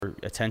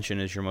attention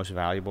is your most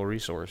valuable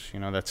resource.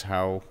 That's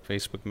how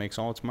Facebook makes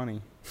all its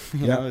money.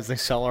 Is they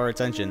sell our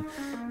attention.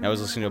 I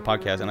was listening to a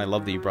podcast, and I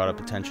love that you brought up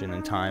attention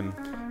and time.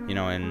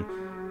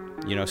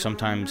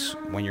 Sometimes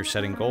when you're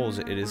setting goals,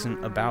 it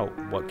isn't about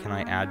what can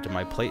I add to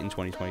my plate in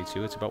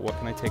 2022. It's about what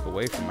can I take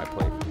away from my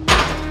plate.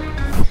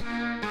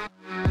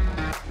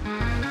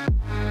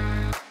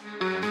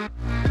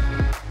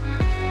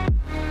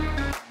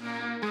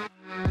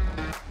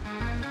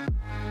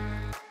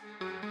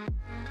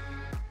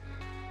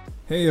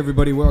 Hey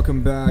everybody,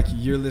 welcome back.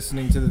 You're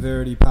listening to the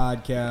Verity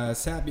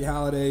Podcast. Happy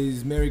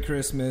holidays, Merry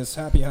Christmas,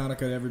 Happy Hanukkah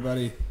to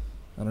everybody.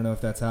 I don't know if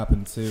that's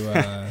happened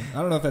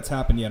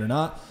yet or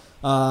not.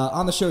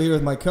 On the show here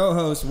with my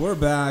co-host, we're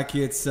back.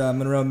 It's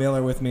Monroe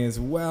Miller with me as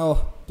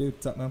well. Dude,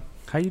 what's up, man?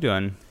 How you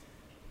doing?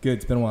 Good.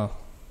 It's been a while.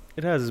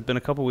 It has. It's been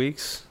a couple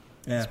weeks.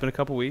 Yeah. It's been a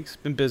couple weeks.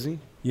 Been busy.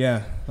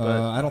 Yeah.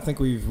 I don't think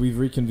we've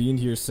reconvened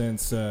here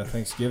since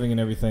Thanksgiving and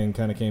everything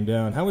kind of came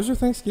down. How was your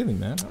Thanksgiving,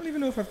 man? I don't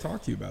even know if I've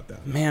talked to you about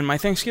that. Man, my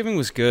Thanksgiving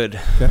was good.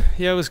 Okay.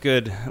 Yeah, it was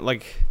good.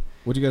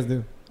 What'd you guys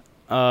do?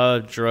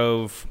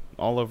 Drove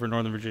all over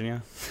Northern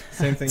Virginia.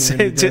 Same thing we're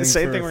going to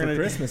do for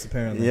Christmas,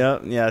 apparently.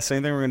 Yeah,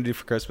 same thing we're going to do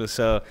for Christmas.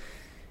 So,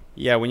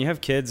 yeah, when you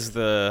have kids,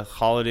 the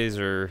holidays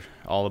are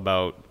all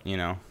about,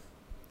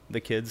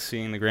 the kids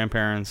seeing the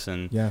grandparents.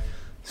 And yeah.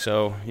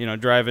 So,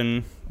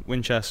 driving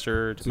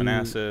Winchester to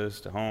Manassas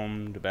to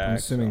home to back. I'm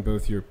assuming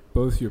both your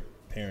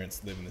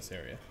parents live in this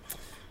area.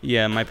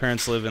 Yeah, my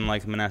parents live in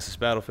the Manassas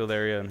Battlefield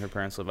area, and her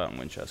parents live out in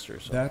Winchester.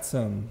 So that's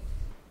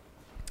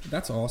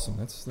awesome.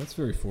 That's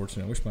very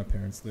fortunate. I wish my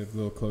parents lived a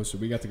little closer.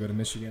 We got to go to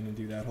Michigan and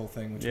do that whole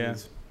thing, which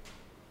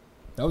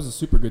was a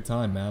super good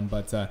time, man.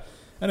 But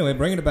anyway,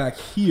 bringing it back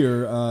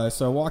here.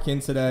 So I walk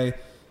in today,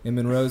 and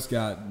Monroe's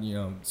got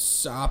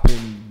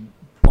sopping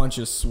bunch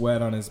of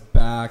sweat on his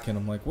back, and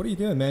I'm like, "What are you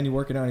doing, man? You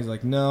working out?" And he's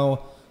like,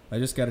 "No, I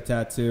just got a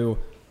tattoo."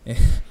 And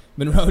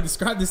Monroe,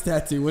 describe this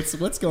tattoo.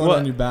 What's going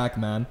on your back,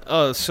 man?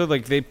 So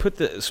they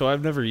put so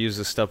I've never used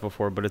this stuff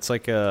before, but it's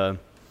like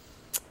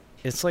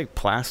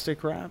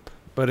plastic wrap.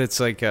 But it's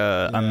like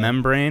a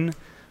membrane.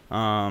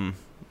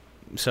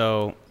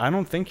 So I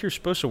don't think you're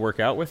supposed to work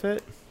out with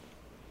it.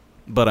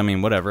 But, I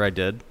mean, whatever, I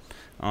did.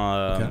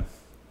 Okay.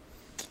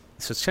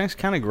 So it's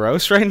kind of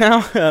gross right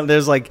now.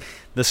 There's,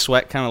 the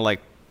sweat kind of,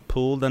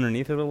 pooled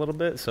underneath it a little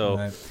bit. So,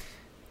 right.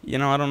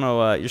 I don't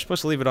know. You're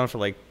supposed to leave it on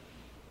for,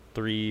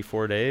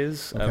 3-4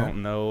 days. Okay. I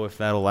don't know if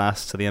that'll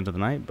last to the end of the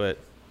night. But,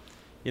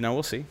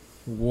 we'll see.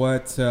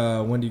 When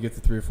do you get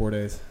the 3 or 4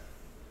 days?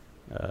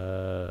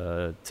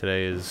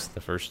 Today is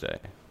the first day.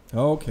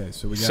 Okay,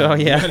 so we gotta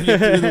get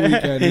through the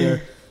weekend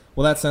here.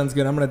 Well, that sounds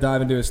good. I'm going to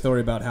dive into a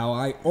story about how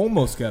I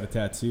almost got a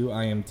tattoo.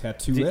 I am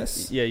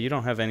tattoo-less. Yeah, you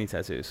don't have any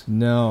tattoos.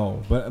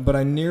 No, but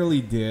I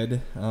nearly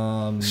did.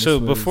 So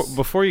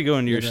before you go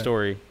into your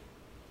story,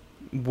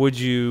 would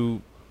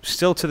you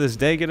still to this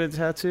day get a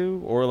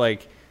tattoo, or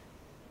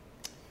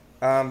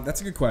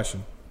That's a good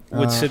question.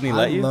 Would Sydney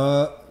let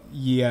you?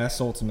 Yes,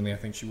 ultimately, I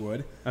think she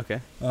would. Okay.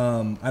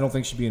 I don't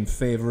think she'd be in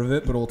favor of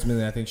it, but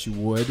ultimately, I think she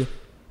would.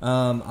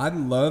 I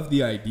love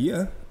the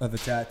idea of a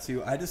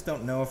tattoo. I just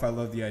don't know if I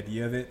love the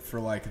idea of it for,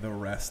 the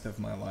rest of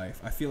my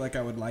life. I feel like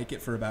I would like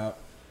it for about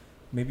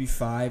maybe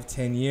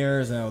 5-10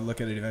 years, and I would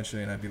look at it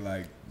eventually, and I'd be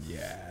like,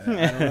 yeah,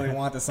 I don't really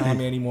want this on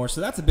me anymore.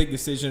 So that's a big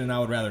decision, and I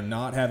would rather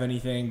not have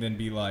anything than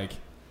be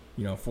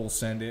full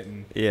send it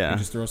and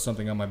just throw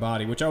something on my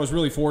body, which I was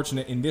really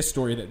fortunate in this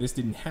story that this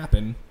didn't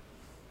happen.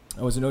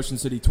 I was in Ocean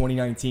City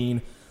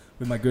 2019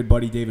 with my good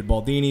buddy David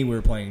Baldini. We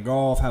were playing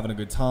golf, having a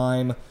good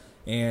time,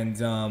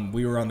 and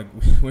we were on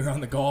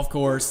the golf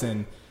course,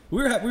 and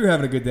we were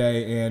having a good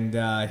day.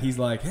 And he's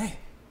like, "Hey,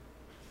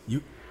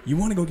 you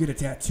want to go get a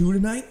tattoo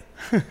tonight?"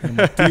 And I'm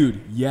like,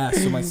 "Dude, yeah."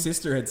 So my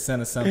sister had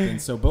sent us something.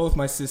 So both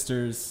my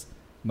sisters,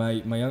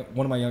 one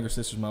of my younger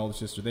sisters, my older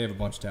sister, they have a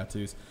bunch of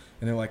tattoos,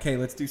 and they're like, "Hey,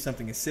 let's do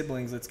something as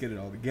siblings. Let's get it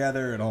all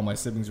together." And all my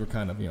siblings were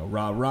kind of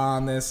rah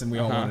on this, and we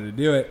all wanted to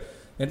do it.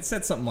 And it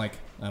said something like,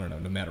 I don't know,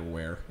 no matter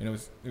where. And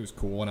it was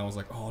cool. And I was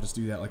like, oh, I'll just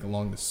do that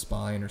along the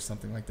spine or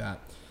something like that.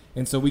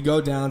 And so we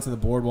go down to the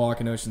boardwalk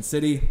in Ocean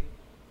City.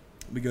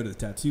 We go to the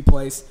tattoo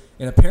place.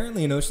 And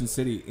apparently in Ocean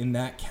City, in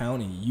that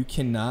county, you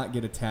cannot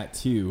get a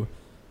tattoo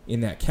in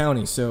that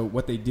county. So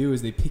what they do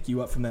is they pick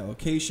you up from that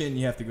location.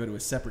 You have to go to a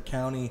separate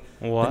county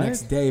the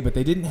next day. But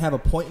they didn't have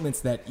appointments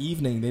that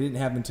evening. They didn't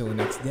have them until the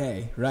next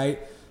day,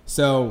 right?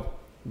 So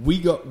we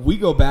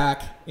go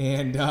back,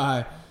 and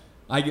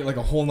I get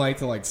a whole night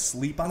to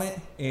sleep on it.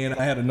 And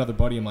I had another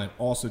buddy of mine,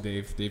 also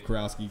Dave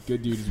Karowski,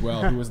 good dude as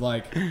well, who was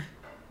like, "You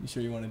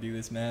sure you want to do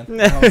this, man?"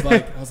 And I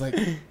was like,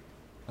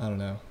 I don't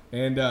know.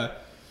 And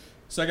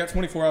so I got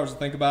 24 hours to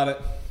think about it.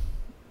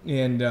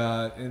 And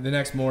the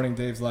next morning,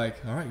 Dave's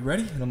like, "All right, you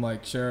ready?" And I'm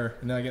like, "Sure."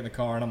 And then I get in the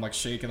car, and I'm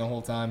shaking the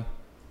whole time.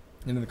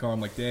 Into the car,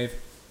 I'm like, "Dave,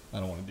 I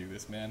don't want to do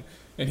this, man."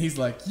 And he's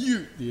like,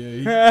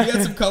 he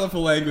had some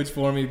colorful language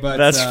for me, but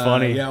that's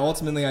funny. Yeah,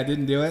 ultimately I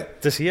didn't do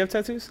it. Does he have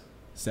tattoos?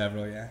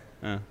 Several, yeah.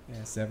 Oh.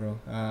 Yeah, several.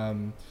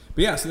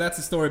 But yeah, so that's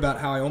the story about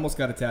how I almost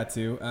got a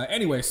tattoo.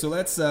 Anyway, so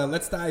let's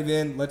dive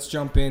in. Let's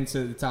jump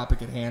into the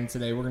topic at hand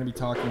today. We're going to be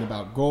talking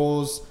about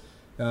goals,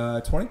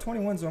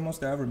 2021's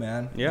almost over,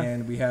 man. Yeah.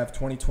 And we have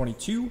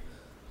 2022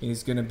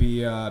 is going to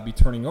be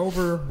turning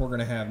over. We're going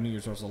to have New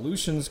Year's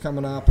resolutions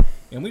coming up,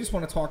 and we just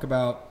want to talk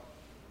about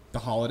the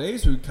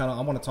holidays.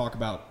 I want to talk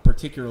about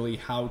particularly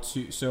how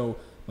to. So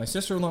my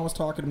sister-in-law was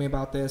talking to me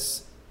about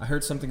this. I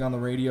heard something on the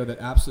radio that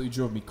absolutely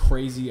drove me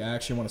crazy. I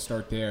actually want to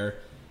start there.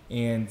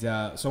 And so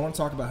I want to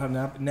talk about how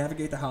to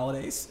navigate the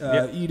holidays,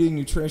 eating,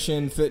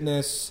 nutrition,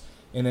 fitness,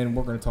 and then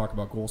we're going to talk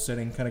about goal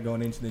setting, kind of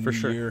going into the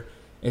new year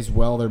as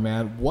well there,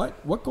 man.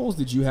 What goals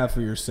did you have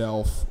for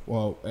yourself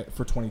for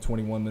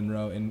 2021,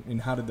 Monroe,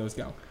 and how did those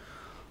go?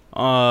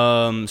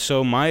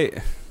 So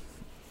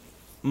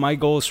my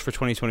goals for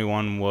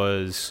 2021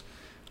 was,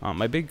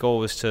 my big goal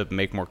was to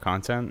make more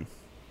content,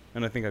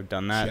 and I think I've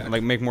done that.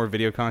 Like make more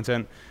video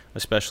content,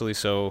 especially.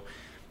 So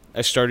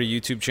I started a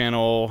YouTube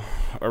channel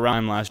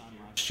around last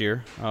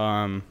year,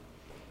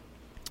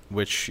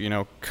 which,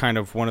 kind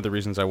of one of the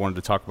reasons I wanted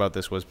to talk about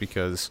this was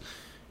because,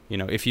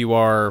 if you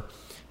are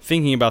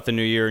thinking about the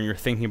new year and you're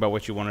thinking about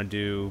what you want to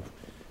do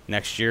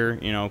next year,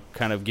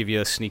 kind of give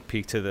you a sneak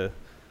peek to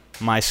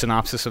my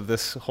synopsis of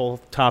this whole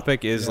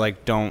topic is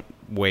like, don't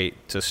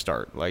wait to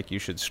start. Like, you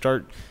should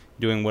start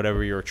doing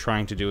whatever you're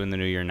trying to do in the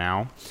new year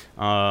now.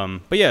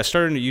 But yeah,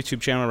 started a YouTube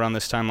channel around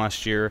this time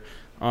last year.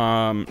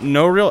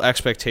 No real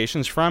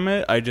expectations from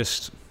it. I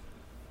just,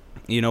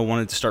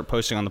 wanted to start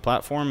posting on the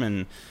platform,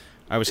 and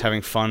I was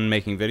having fun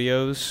making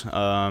videos.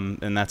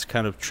 And that's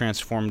kind of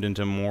transformed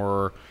into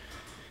more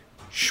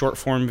short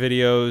form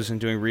videos and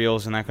doing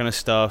reels and that kind of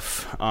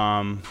stuff.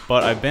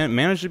 But I've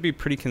managed to be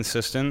pretty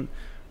consistent.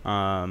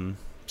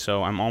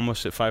 So I'm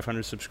almost at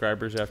 500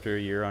 subscribers after a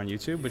year on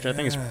YouTube, which I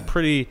think is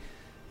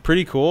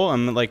pretty cool.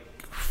 I'm like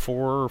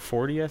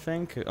 440, I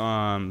think,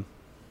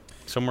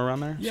 somewhere around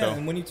there. Yeah, so.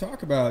 And when you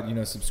talk about,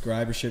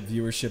 subscribership,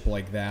 viewership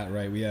like that,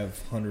 right? We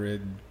have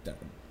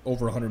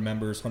over 100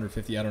 members,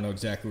 150. I don't know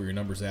exactly where your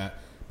number's at,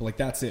 but like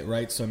that's it,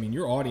 right? So I mean,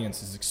 your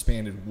audience has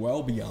expanded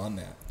well beyond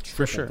that.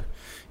 For sure.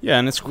 Yeah,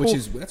 and it's cool.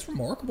 That's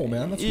remarkable,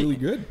 man. That's really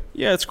good.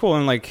 Yeah, it's cool.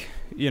 And like,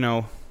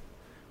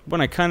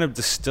 when I kind of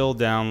distill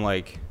down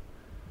like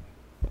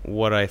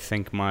what I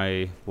think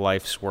my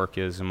life's work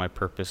is and my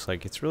purpose,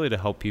 like it's really to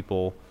help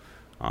people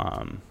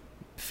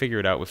figure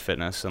it out with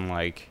fitness and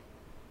like,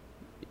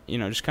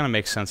 just kind of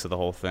make sense of the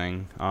whole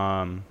thing.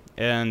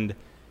 And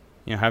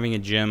having a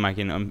gym, I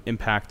can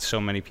impact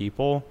so many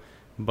people.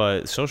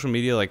 But social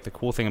media, like the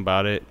cool thing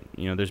about it,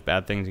 there's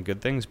bad things and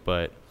good things,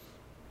 but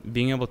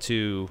being able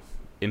to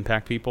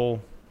impact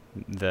people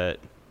that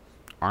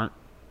aren't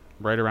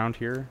right around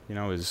here,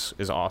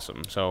 is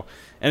awesome. So,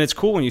 and it's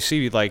cool when you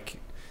see, like,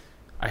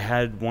 I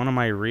had one of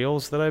my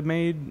reels that I've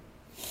made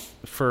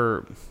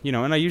for,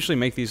 and I usually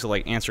make these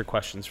like answer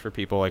questions for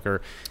people, like,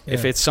 or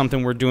if it's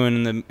something we're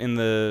doing in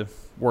the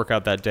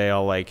workout that day,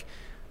 I'll like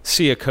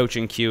see a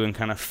coaching cue and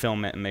kind of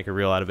film it and make a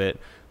reel out of it.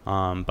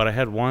 But I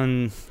had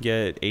one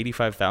get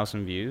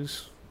 85,000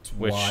 views,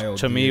 which wild,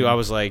 to me, I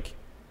was like,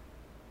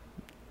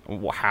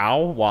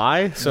 how?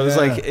 Why? So it's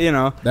like,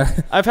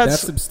 I've had that's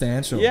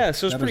substantial. Yeah,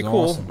 so it's pretty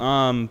cool.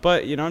 Awesome.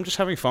 But I'm just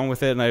having fun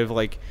with it, and I have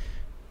like,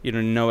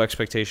 no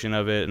expectation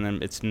of it, and then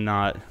it's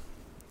not,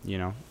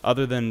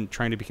 other than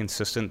trying to be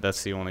consistent,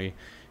 that's the only,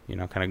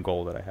 kind of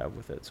goal that I have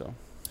with it. So.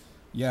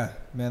 Yeah,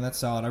 man, that's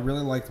solid. I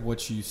really liked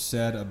what you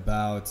said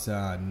about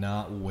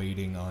not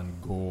waiting on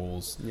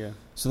goals. Yeah.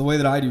 So the way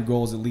that I do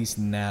goals, at least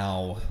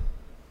now,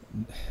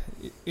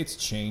 it's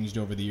changed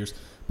over the years.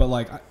 But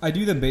like I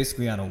do them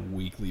basically on a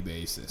weekly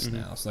basis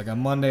now. So like on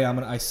Monday,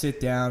 I sit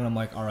down and I'm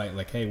like, all right,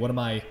 like, hey, what am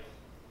I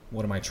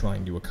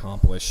trying to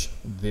accomplish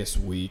this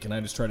week? And I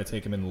just try to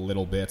take them in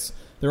little bits.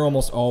 They're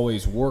almost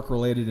always work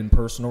related and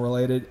personal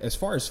related. As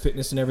far as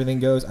fitness and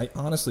everything goes, I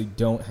honestly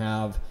don't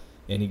have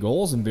any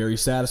goals. I'm very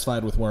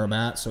satisfied with where I'm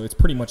at. So it's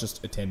pretty much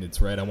just attendance,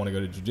 right? I want to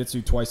go to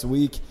jiu-jitsu twice a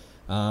week.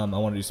 I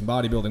want to do some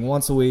bodybuilding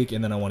once a week,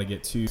 and then I want to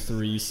get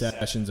 2-3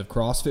 sessions of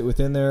CrossFit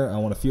within there. I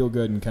want to feel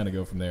good and kind of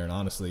go from there. And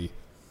honestly,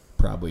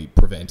 probably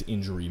prevent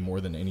injury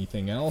more than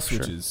anything else,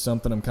 which is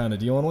something I'm kind of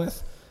dealing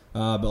with.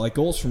 But like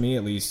goals for me,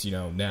 at least,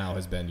 now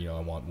has been, I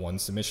want one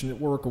submission at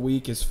work a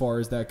week as far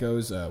as that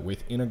goes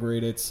with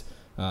integrated.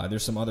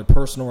 There's some other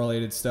personal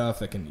related stuff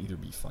that can either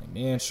be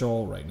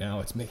financial. Right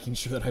now, it's making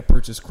sure that I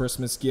purchase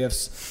Christmas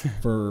gifts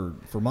for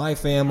my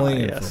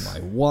family and for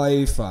my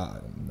wife.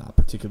 Not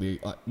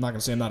particularly, I'm not going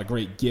to say I'm not a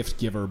great gift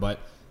giver, but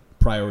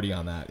priority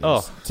on that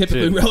is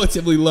typically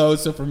relatively low.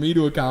 So for me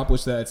to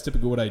accomplish that, it's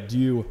typically what I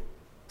do.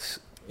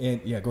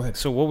 And yeah, go ahead.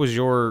 So what was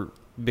your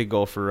big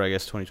goal for, I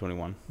guess,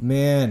 2021?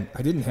 Man,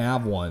 I didn't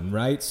have one,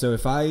 right? So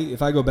if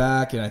I go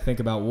back and I think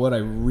about what I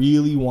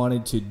really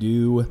wanted to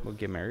do. Well,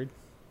 get married?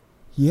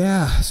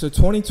 Yeah. So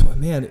 2020,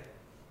 man,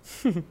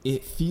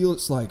 it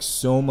feels like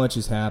so much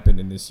has happened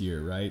in this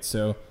year, right?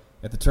 So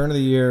at the turn of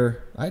the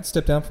year, I had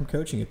stepped down from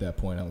coaching at that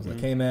point. I was like,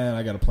 hey, man,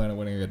 I got a plan on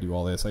winning. I got to do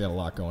all this. I got a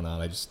lot going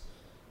on. I just,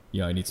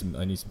 I need some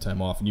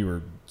time off. And you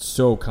were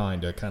so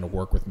kind to kind of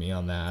work with me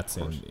on that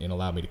and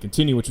allow me to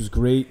continue, which was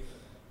great.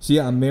 So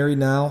yeah, I'm married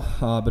now,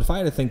 but if I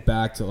had to think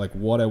back to like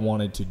what I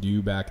wanted to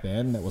do back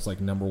then, that was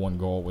like number one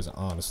goal was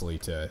honestly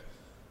to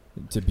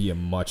to be a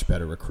much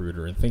better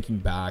recruiter. And thinking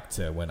back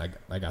to when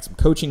I got some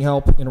coaching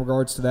help in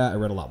regards to that, I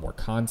read a lot more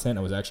content.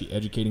 I was actually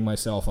educating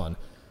myself on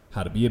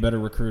how to be a better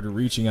recruiter,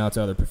 reaching out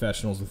to other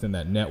professionals within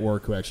that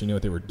network who actually knew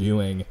what they were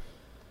doing.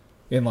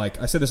 And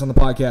like I said this on the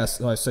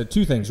podcast, I said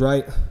two things,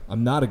 right?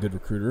 I'm not a good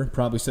recruiter.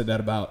 Probably said that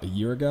about a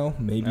year ago,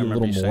 maybe a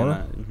little more.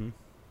 Mm-hmm.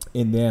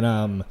 And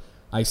then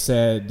I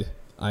said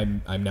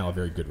I'm now a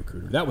very good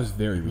recruiter. That was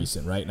very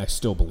recent, right? And I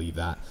still believe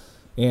that.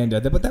 And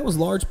but that was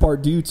large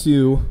part due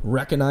to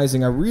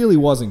recognizing I really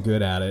wasn't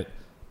good at it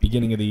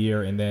beginning of the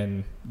year, and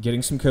then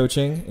getting some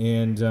coaching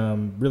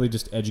and really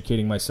just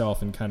educating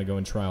myself and kind of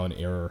going trial and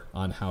error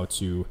on how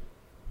to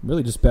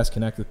really just best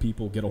connect with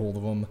people, get a hold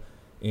of them,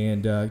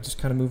 and just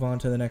kind of move on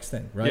to the next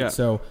thing, right? Yeah.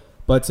 So,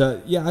 but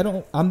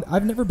yeah,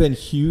 I've never been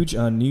huge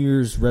on New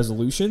Year's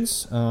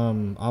resolutions.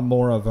 I'm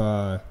more of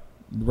a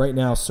right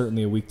now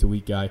certainly a week to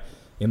week guy.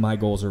 And my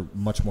goals are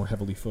much more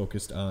heavily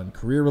focused on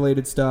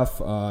career-related stuff.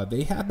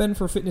 They have been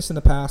for fitness in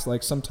the past.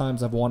 Like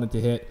sometimes I've wanted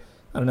to hit,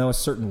 I don't know, a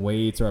certain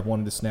weight, or I've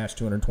wanted to snatch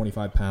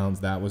 225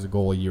 pounds. That was a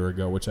goal a year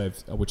ago, which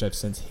I've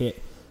since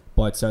hit.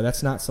 But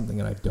that's not something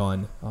that I've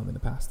done in the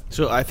past.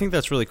 So I think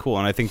that's really cool,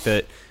 and I think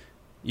that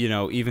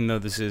even though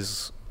this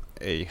is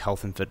a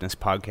health and fitness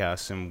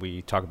podcast, and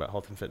we talk about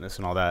health and fitness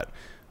and all that,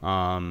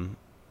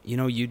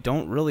 you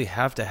don't really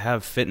have to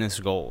have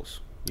fitness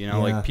goals.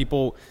 Like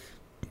people.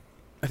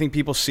 I think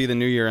people see the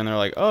new year and they're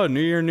like, oh, new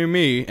year, new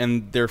me.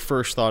 And their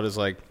first thought is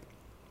like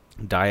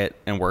diet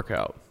and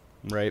workout,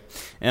 right?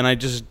 And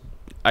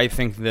I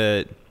think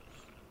that,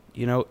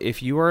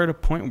 if you are at a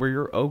point where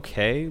you're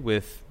okay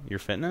with your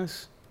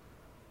fitness,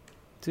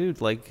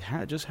 dude, like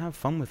just have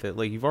fun with it.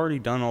 Like you've already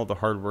done all the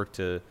hard work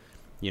to,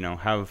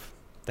 have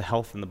the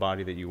health in the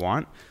body that you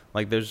want.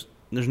 Like there's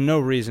no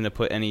reason to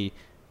put any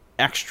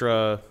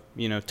extra,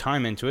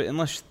 time into it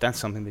unless that's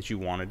something that you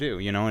want to do,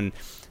 and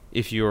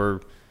if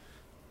you're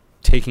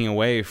taking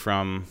away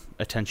from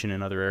attention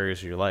in other areas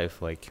of your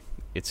life, like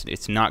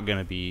it's not going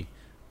to be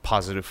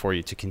positive for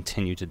you to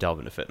continue to delve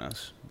into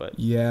fitness. But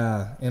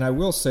yeah, and I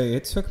will say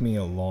it took me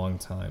a long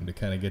time to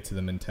kind of get to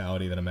the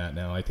mentality that I'm at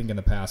now. I think in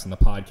the past, on the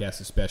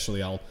podcast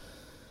especially, I'll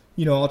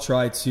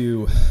try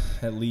to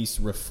at least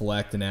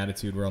reflect an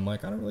attitude where I'm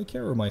like, I don't really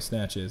care where my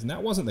snatch is. And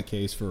that wasn't the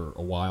case for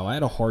a while. I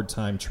had a hard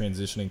time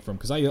transitioning from,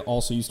 because I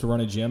also used to run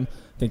a gym.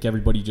 I think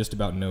everybody just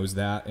about knows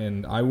that.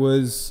 And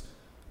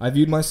I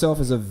viewed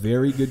myself as a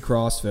very good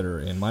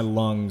CrossFitter, and my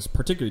lungs,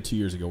 particularly 2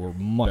 years ago, were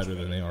much better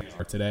than they are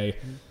today.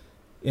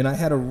 And I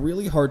had a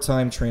really hard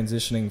time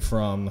transitioning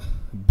from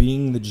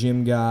being the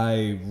gym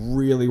guy,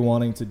 really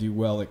wanting to do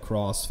well at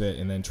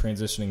CrossFit, and then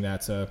transitioning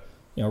that to,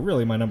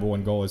 really my number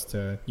one goal is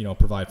to,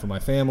 provide for my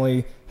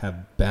family,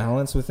 have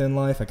balance within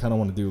life. I kind of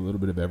want to do a little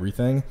bit of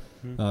everything.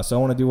 So I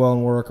want to do well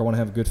in work. I want to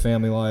have a good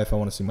family life. I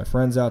want to see my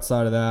friends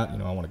outside of that.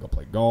 I want to go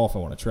play golf. I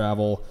want to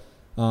travel.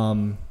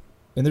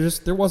 And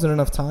there wasn't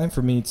enough time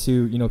for me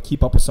to,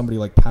 keep up with somebody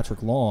like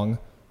Patrick Long,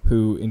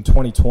 who in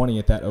 2020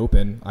 at that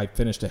Open, I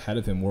finished ahead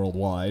of him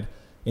worldwide.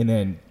 And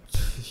then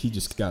he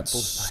just got,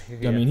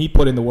 he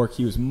put in the work.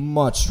 He was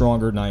much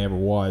stronger than I ever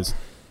was.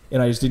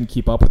 And I just didn't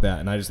keep up with that.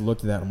 And I just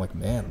looked at that and I'm like,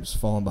 man, I'm just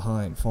falling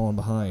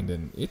behind.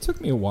 And it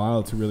took me a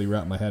while to really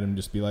wrap my head and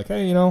just be like,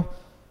 hey,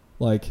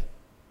 like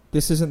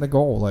this isn't the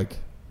goal. Like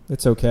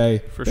it's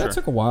okay. For sure. That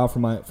took a while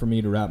for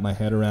me to wrap my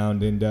head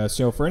around. And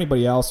so for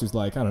anybody else who's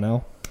like, I don't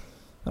know,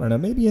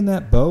 maybe in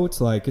that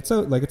boat, it's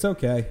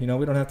okay. We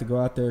don't have to go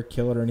out there,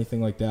 kill it or anything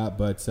like that.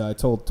 But I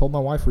told my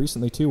wife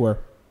recently too, where,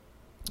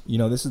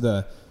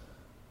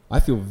 I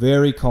feel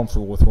very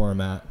comfortable with where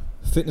I'm at.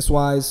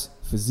 Fitness-wise,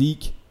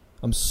 physique,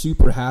 I'm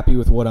super happy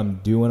with what I'm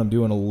doing. I'm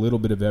doing a little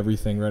bit of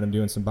everything, right? I'm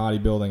doing some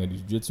bodybuilding. I do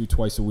jiu-jitsu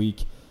twice a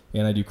week,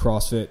 and I do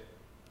CrossFit.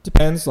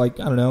 Depends,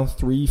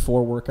 3-4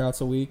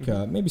 workouts a week,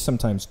 maybe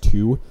sometimes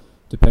 2,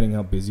 depending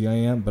how busy I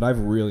am. But I've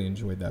really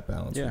enjoyed that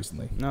balance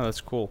recently. No,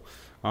 that's cool.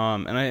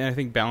 And I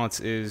think balance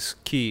is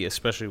key,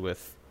 especially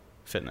with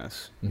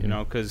fitness,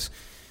 because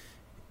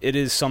it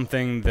is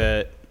something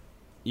that,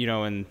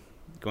 and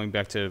going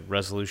back to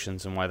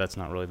resolutions and why that's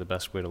not really the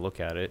best way to look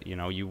at it,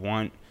 you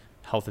want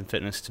health and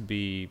fitness to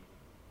be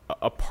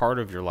a part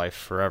of your life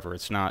forever.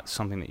 It's not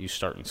something that you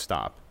start and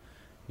stop.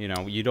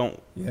 You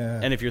don't.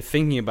 Yeah. And if you're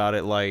thinking about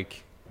it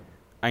like,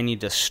 I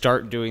need to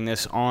start doing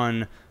this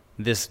on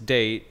this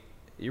date,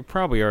 you're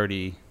probably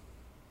already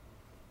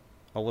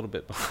a little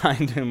bit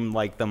behind in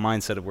like the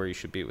mindset of where you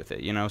should be with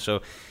it,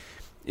 So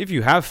if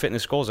you have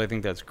fitness goals, I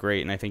think that's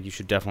great, and I think you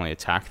should definitely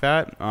attack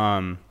that.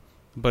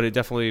 But it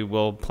definitely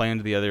will play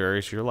into the other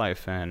areas of your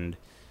life. And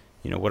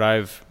what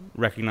I've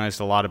recognized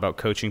a lot about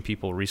coaching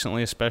people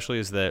recently, especially,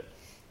 is that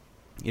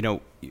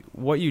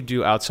what you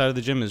do outside of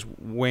the gym is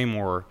way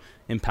more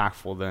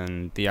impactful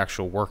than the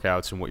actual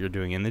workouts and what you're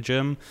doing in the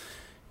gym.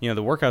 The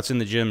workouts in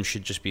the gym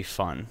should just be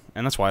fun.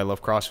 And that's why I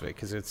love CrossFit,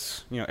 because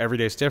it's, every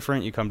day's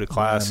different. You come to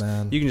class,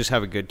 you can just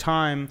have a good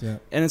time,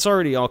 and it's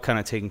already all kind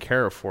of taken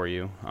care of for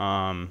you.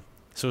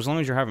 So as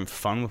long as you're having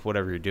fun with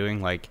whatever you're doing,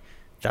 like,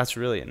 that's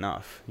really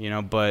enough,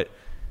 but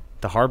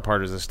the hard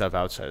part is the stuff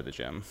outside of the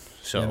gym.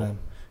 So,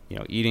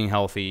 eating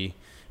healthy,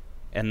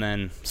 and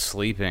then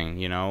sleeping,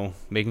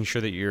 making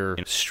sure that your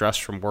stress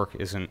from work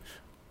isn't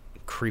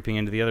creeping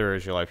into the other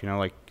areas of your life.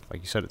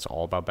 Like you said, it's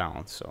all about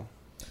balance. So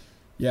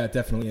yeah, it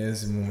definitely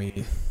is. And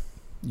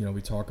when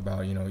we talk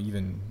about,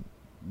 even,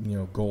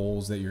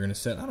 goals that you're going to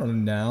set, I don't know,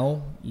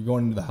 now you're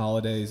going into the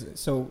holidays.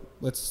 So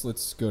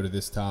let's go to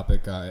this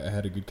topic. I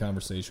had a good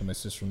conversation with my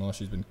sister-in-law.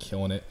 She's been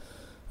killing it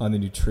on the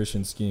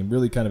nutrition scheme,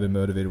 really kind of been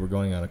motivated. We're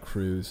going on a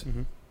cruise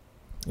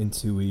in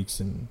 2 weeks,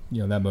 and,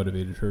 that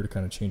motivated her to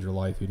kind of change her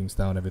life, eating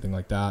style and everything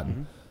like that.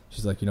 And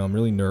she's like, I'm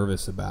really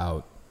nervous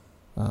about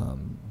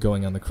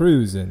going on the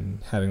cruise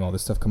and having all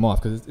this stuff come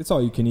off, because it's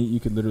all you can eat.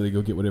 You could literally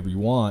go get whatever you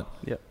want.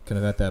 Yep. Kind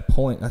of at that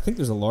point. I think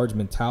there's a large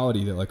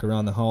mentality that, like,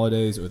 around the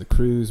holidays or the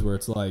cruise, where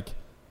it's like,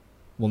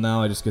 well,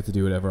 now I just get to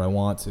do whatever I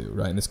want to,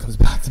 right? And this comes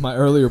back to my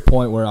earlier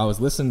point where I was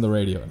listening to the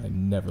radio, and I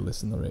never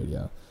listen to the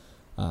radio.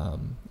 I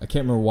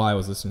can't remember why I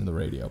was listening to the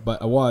radio,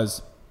 but I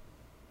was.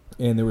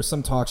 And there was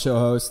some talk show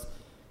host,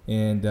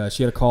 and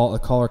she had a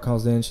caller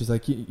calls in. She's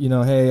like,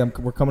 hey,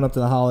 we're coming up to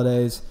the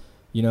holidays.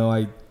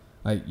 I'm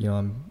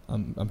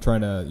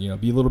trying to,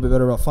 be a little bit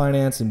better about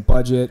finance and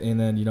budget, and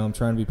then, I'm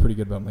trying to be pretty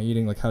good about my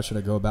eating. Like, how should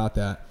I go about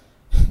that?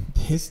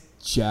 This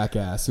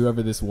jackass,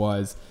 whoever this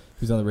was,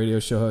 who's on the radio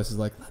show host, is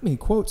like, let me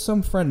quote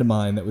some friend of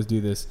mine that was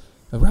do this.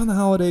 Around the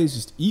holidays,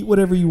 just eat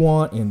whatever you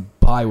want and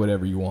buy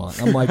whatever you want.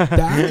 I'm like,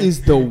 that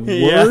is the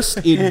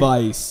worst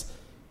advice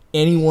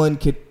anyone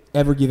could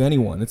ever give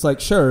anyone. It's like,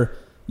 sure,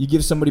 you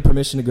give somebody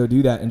permission to go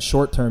do that. In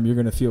short term, you're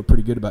going to feel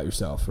pretty good about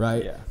yourself,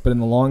 right? Yeah. But in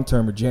the long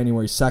term, or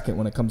January 2nd,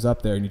 when it comes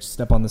up there and you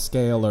step on the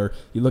scale or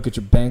you look at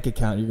your bank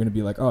account, you're going to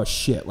be like, oh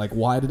shit, like,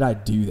 why did I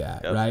do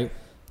that, right?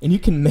 And you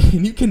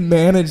can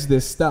manage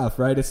this stuff,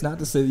 right? It's not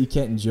to say that you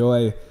can't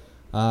enjoy,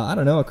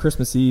 a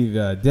Christmas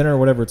Eve dinner or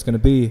whatever it's going to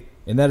be,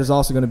 and that is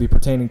also going to be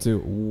pertaining to,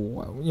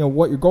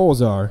 what your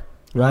goals are,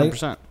 right?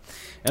 100%.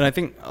 And I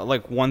think,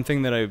 like, one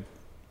thing that I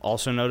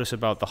also notice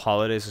about the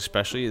holidays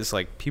especially is,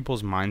 like,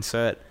 people's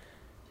mindset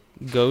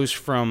goes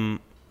from,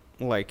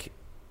 like,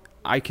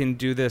 I can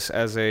do this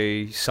as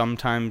a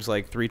sometimes,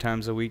 like, 3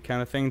 times a week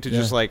kind of thing to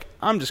just, like,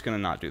 I'm just going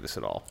to not do this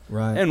at all.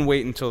 Right. And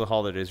wait until the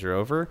holidays are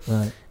over.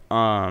 Right.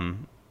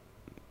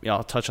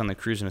 I'll touch on the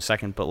cruise in a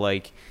second, but,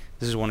 like,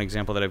 this is one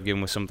example that I've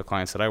given with some of the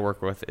clients that I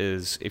work with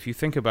is if you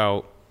think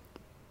about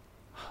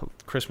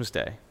Christmas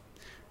Day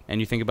and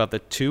you think about the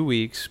 2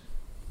 weeks,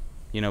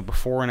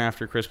 before and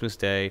after Christmas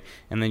Day,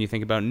 and then you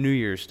think about New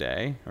Year's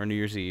Day or New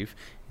Year's Eve,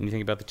 and you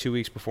think about the 2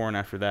 weeks before and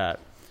after that,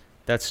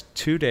 that's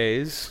 2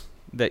 days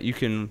that you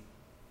can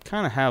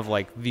kind of have,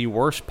 like, the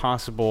worst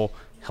possible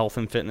health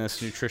and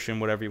fitness, nutrition,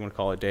 whatever you want to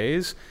call it,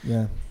 days.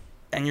 Yeah.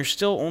 And you're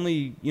still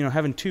only,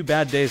 having 2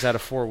 bad days out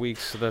of 4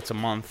 weeks, so that's a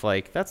month.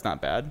 Like, that's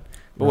not bad.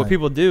 But what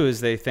people do is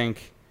they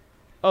think,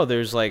 oh,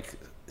 there's, like,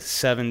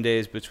 7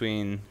 days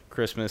between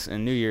Christmas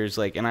and New Year's,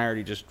 like, and I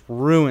already just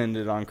ruined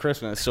it on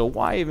Christmas, so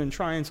why even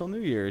try until New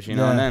Year's, And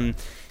then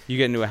you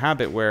get into a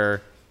habit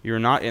where you're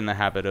not in the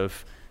habit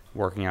of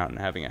working out and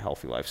having a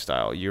healthy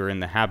lifestyle. You're in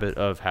the habit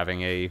of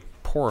having a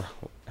poor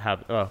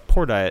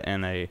diet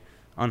and a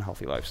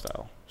unhealthy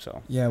lifestyle.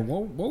 So yeah,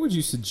 what would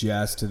you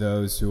suggest to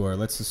those who are,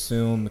 let's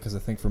assume, because I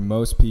think for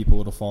most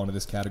people it'll fall into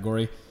this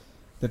category,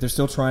 that they're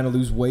still trying to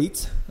lose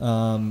weight,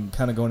 kind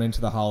of going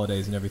into the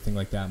holidays and everything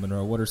like that,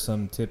 Monroe? What are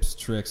some tips,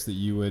 tricks that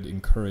you would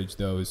encourage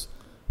those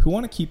who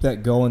want to keep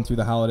that going through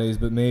the holidays,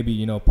 but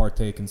maybe,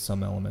 partake in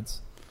some elements?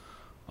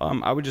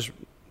 I would just,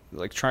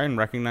 like, try and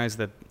recognize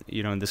that,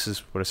 and this is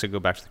what I said, go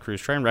back to the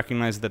cruise, try and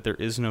recognize that there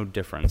is no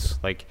difference.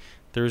 Like,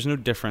 there is no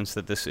difference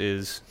that this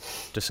is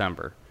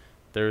December.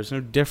 There is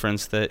no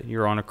difference that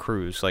you're on a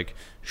cruise. Like,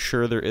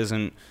 sure, there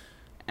isn't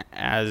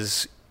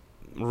as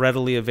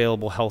readily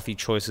available healthy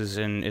choices,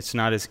 and it's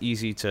not as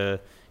easy to,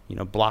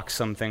 block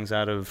some things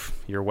out of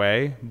your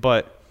way,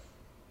 but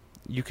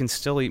you can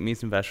still eat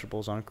meats and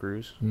vegetables on a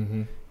cruise.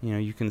 Mm-hmm.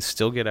 You can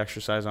still get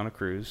exercise on a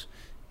cruise.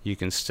 You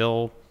can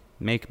still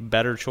make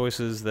better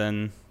choices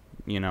than,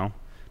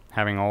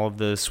 having all of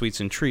the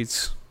sweets and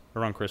treats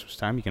around Christmas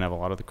time. You can have a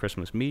lot of the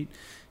Christmas meat.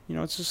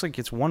 It's just like,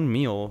 it's one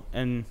meal.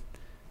 And,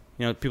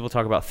 people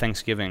talk about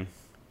Thanksgiving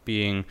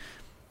being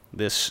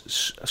this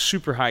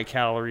super high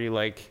calorie,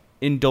 like,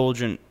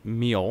 indulgent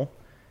meal.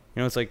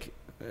 It's like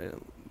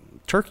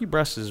turkey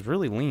breast is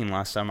really lean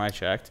last time I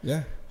checked.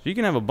 Yeah. So you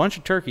can have a bunch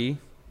of turkey,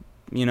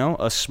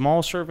 a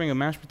small serving of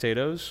mashed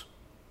potatoes,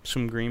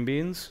 some green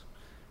beans,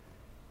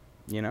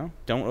 don't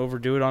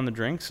overdo it on the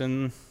drinks,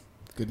 and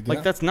good to go.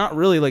 Like, that's not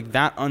really, like,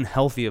 that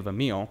unhealthy of a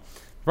meal.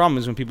 The problem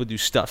is when people do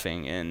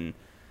stuffing and,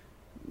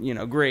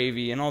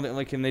 gravy and all that,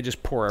 like, and they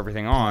just pour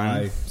everything on.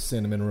 Pie,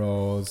 cinnamon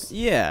rolls.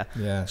 Yeah.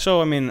 Yeah.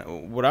 So, I mean,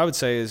 what I would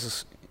say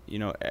is,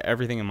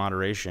 everything in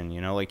moderation.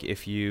 Like,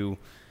 if you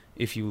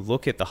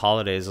look at the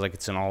holidays like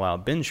it's an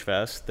all-out binge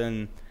fest,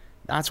 then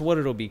that's what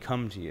it'll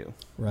become to you.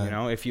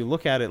 Right. If you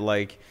look at it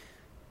like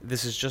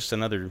this is just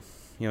another,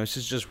 this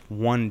is just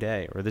one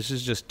day, or this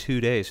is just 2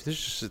 days. This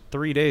is just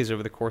 3 days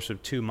over the course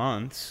of 2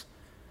 months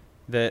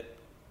that,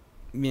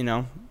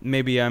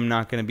 maybe I'm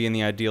not going to be in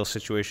the ideal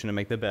situation to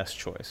make the best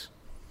choice.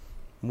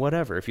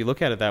 Whatever. If you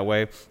look at it that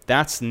way,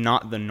 that's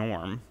not the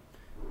norm.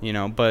 you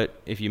know, but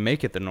if you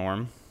make it the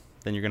norm,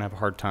 then you're going to have a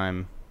hard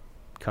time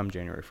come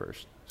January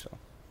 1st. So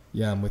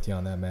yeah, I'm with you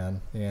on that,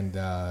 man. And,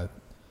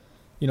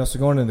 you know, so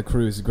going into the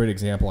cruise, a great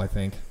example, I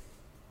think,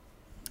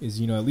 is,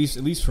 you know, at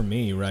least for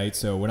me, right?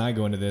 So when I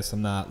go into this,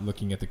 I'm not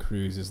looking at the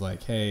cruise as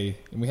like, hey,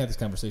 and we had this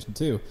conversation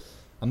too.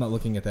 I'm not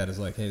looking at that as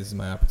like, hey, this is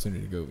my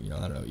opportunity to go, you know,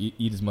 I don't know,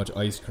 eat as much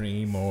ice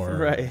cream or,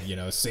 right. you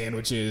know,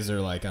 sandwiches or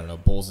like, I don't know,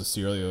 bowls of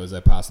cereal as I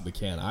possibly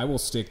can. I will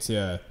stick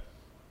to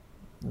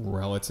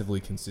relatively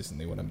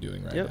consistently what I'm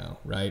doing right now,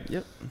 right?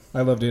 Yep.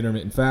 I love to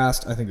intermittent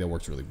fast. I think that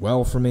works really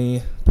well for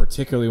me,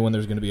 particularly when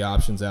there's going to be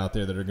options out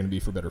there that are going to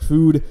be for better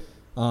food.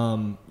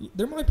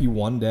 There might be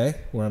one day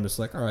where I'm just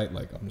like, all right,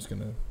 like I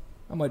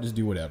might just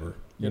do whatever,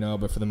 you know,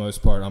 but for the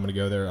most part, I'm going to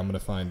go there. I'm going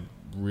to find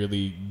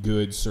really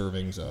good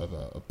servings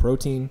of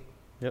protein.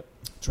 Yep.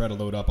 Try to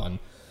load up on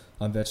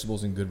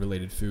vegetables and good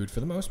related food. For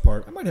the most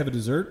part, I might have a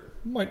dessert.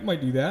 Might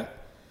do that.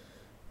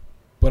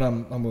 But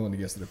I'm willing to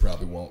guess that it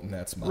probably won't, and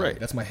that's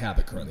my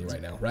habit currently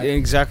right now, right?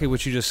 Exactly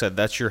what you just said.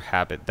 That's your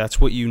habit. That's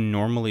what you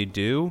normally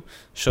do.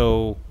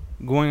 So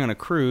going on a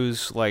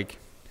cruise, like,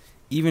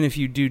 even if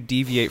you do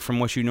deviate from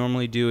what you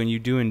normally do and you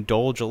do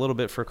indulge a little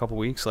bit for a couple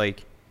weeks,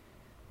 like,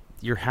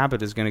 your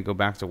habit is going to go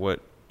back to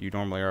what you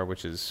normally are,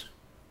 which is,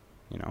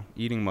 you know,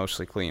 eating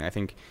mostly clean. I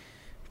think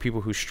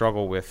people who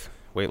struggle with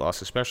weight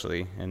loss,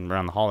 especially and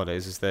around the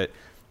holidays, is that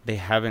they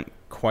haven't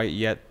quite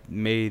yet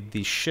made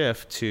the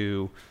shift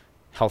to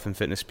health and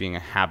fitness being a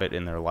habit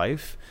in their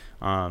life.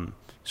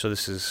 So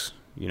this is,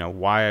 you know,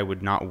 why I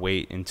would not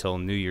wait until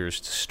New Year's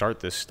to start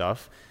this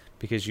stuff,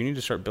 because you need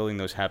to start building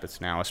those habits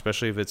now,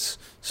 especially if it's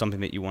something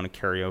that you want to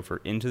carry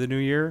over into the new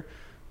year.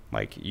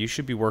 Like, you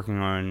should be working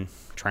on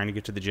trying to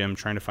get to the gym,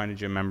 trying to find a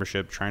gym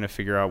membership, trying to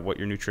figure out what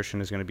your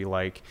nutrition is going to be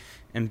like,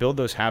 and build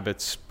those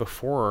habits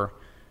before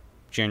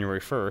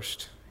January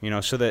 1st, you know,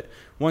 so that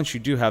once you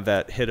do have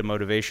that hit of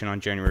motivation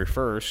on January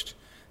 1st,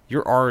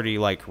 you're already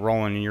like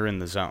rolling and you're in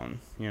the zone,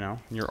 you know,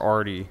 you're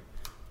already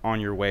on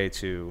your way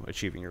to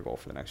achieving your goal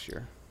for the next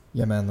year.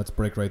 Yeah, man, let's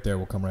break right there.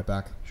 We'll come right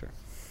back. Sure.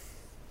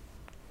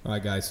 All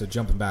right, guys, so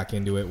jumping back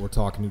into it, we're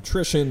talking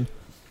nutrition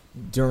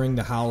during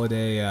the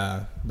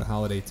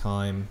holiday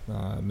time.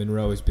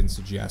 Monroe has been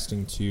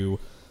suggesting to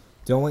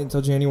don't wait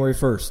until January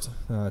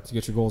 1st to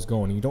get your goals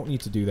going. You don't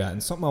need to do that.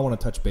 And something I want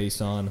to touch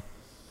base on,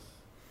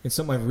 it's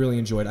something I've really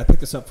enjoyed. I picked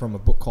this up from a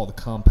book called The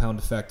Compound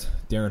Effect.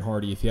 Darren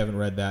Hardy, if you haven't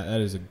read that,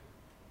 that is a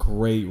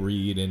great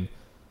read. And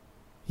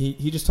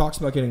he just talks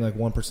about getting like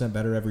 1%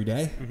 better every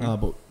day.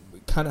 But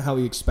kind of how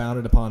he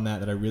expounded upon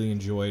that I really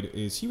enjoyed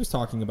is he was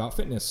talking about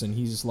fitness. And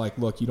he's just like,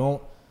 look, you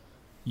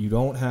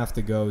don't have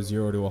to go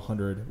 0 to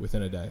 100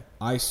 within a day.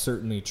 I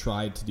certainly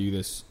tried to do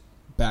this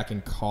back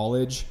in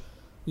college.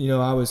 You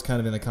know, I was kind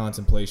of in the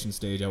contemplation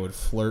stage. I would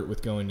flirt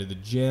with going to the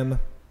gym.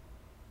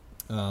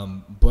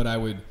 But I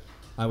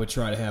would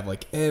try to have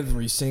like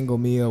every single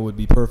meal would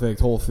be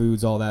perfect, whole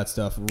foods, all that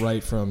stuff,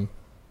 right from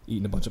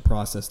eating a bunch of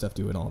processed stuff,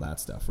 doing all that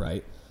stuff,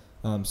 right?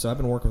 So I've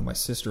been working with my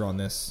sister on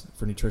this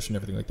for nutrition,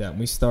 everything like that. And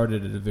we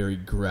started at a very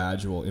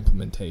gradual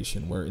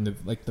implementation where in the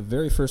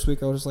very first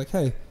week I was just like,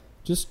 hey,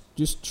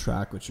 just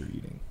track what you're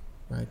eating,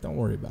 right? Don't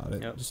worry about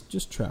it. Yep.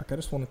 Just track. I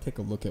just want to take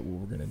a look at what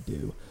we're going to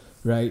do,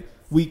 right?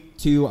 Week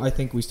 2, I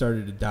think we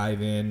started to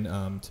dive in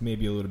to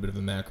maybe a little bit of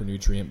a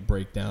macronutrient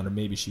breakdown, or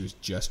maybe she was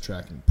just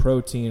tracking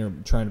protein or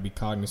trying to be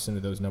cognizant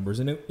of those numbers.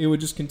 And it would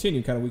just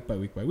continue kind of week by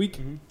week by week.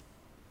 Mm-hmm.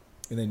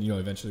 And then, you know,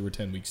 eventually we're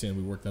 10 weeks in.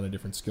 We worked on a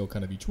different skill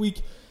kind of each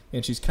week.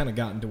 And she's kind of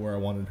gotten to where I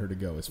wanted her to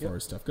go as far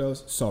as stuff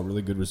goes. Saw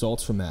really good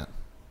results from that.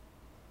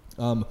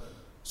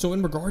 So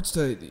in regards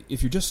to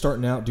if you're just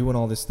starting out doing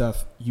all this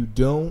stuff, you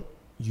don't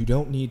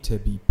need to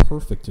be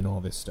perfect in all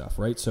this stuff,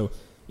 right? So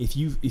if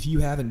you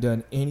haven't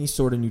done any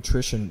sort of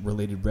nutrition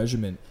related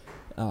regimen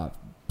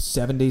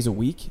 7 days a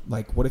week,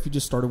 like what if you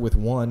just started with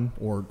 1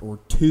 or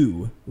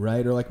 2,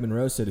 right? Or like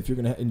Monroe said, if you're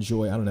going to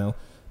enjoy, I don't know,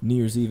 New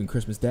Year's Eve and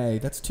Christmas Day,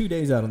 that's 2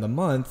 days out of the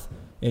month,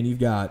 and you've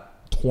got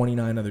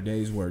 29 other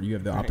days where you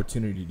have the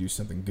opportunity to do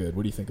something good.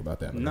 What do you think about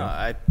that, Monroe?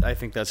 No, I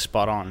think that's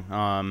spot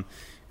on.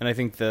 And I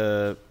think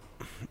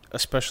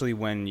especially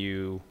when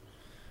you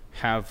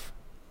have,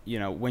 you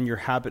know, when your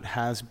habit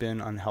has been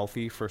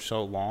unhealthy for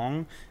so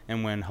long,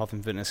 and when health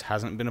and fitness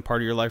hasn't been a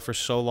part of your life for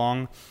so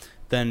long,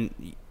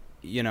 then,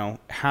 you know,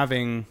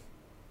 having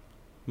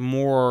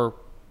more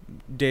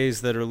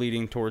days that are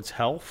leading towards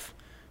health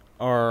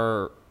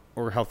or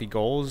healthy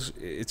goals,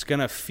 it's going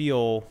to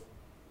feel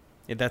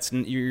that's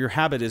your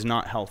habit is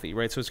not healthy,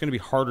 right? So it's going to be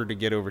harder to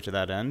get over to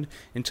that end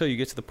until you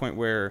get to the point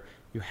where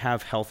you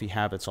have healthy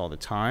habits all the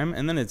time,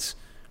 and then it's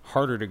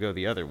harder to go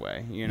the other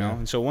way, you know? Yeah.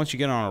 And so once you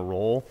get on a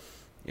roll,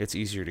 it's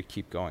easier to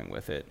keep going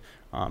with it.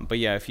 But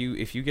yeah, if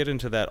you get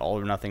into that all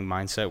or nothing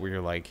mindset where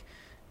you're like,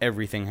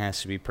 everything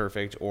has to be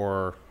perfect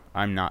or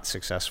I'm not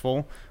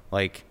successful,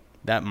 like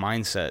that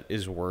mindset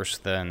is worse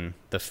than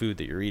the food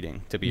that you're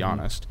eating, to be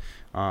honest.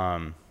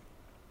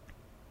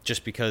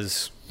 Just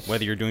because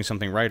whether you're doing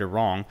something right or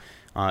wrong,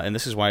 and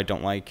this is why I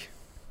don't like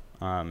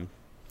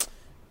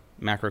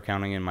macro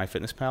counting in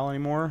MyFitnessPal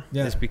anymore,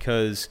 is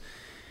because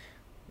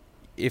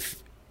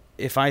if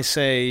I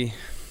say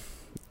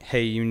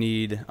hey, you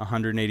need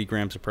 180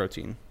 grams of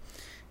protein.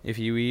 If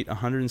you eat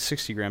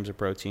 160 grams of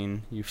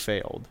protein, you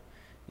failed.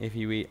 If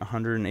you eat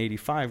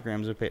 185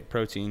 grams of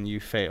protein, you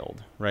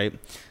failed, right?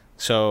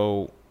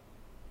 So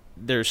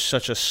there's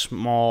such a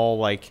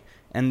small,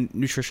 and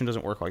nutrition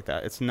doesn't work like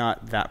that. It's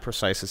not that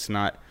precise. It's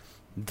not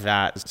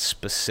that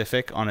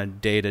specific on a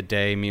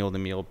day-to-day,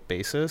 meal-to-meal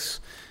basis.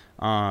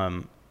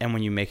 And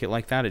when you make it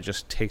like that, it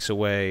just takes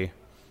away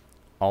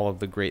all of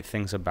the great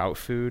things about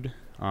food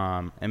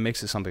and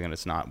makes it something that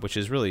it's not, which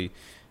is really,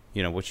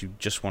 what you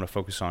just want to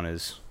focus on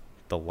is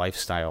the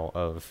lifestyle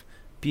of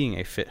being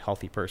a fit,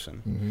 healthy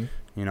person.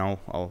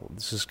 Mm-hmm.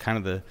 This is kind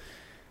of the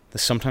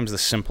sometimes the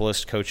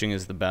simplest coaching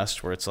is the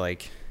best, where it's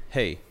like,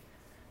 hey,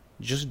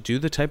 just do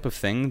the type of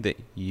thing that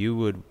you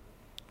would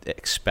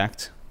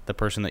expect the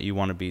person that you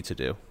want to be to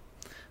do.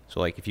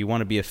 So if you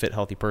want to be a fit,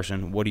 healthy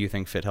person, what do you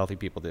think fit, healthy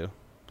people do?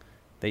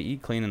 They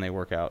eat clean and they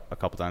work out a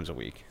couple times a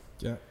week.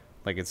 Yeah.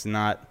 It's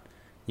not,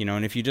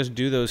 and if you just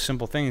do those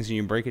simple things and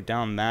you break it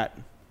down that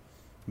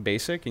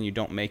basic and you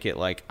don't make it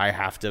I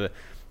have to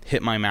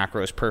hit my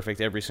macros perfect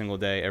every single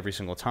day, every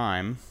single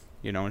time,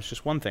 it's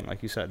just one thing,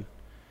 like you said.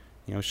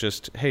 It's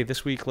just, hey,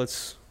 this week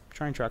let's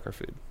try and track our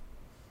food.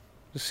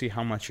 Just see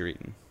how much you're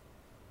eating.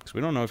 Because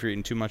we don't know if you're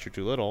eating too much or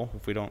too little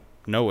if we don't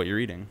know what you're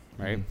eating,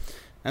 right? Mm-hmm.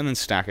 And then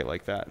stack it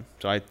like that.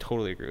 So I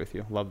totally agree with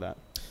you. Love that.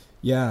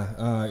 Yeah,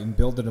 and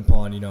build it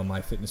upon,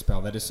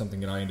 MyFitnessPal. That is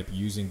something that I end up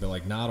using,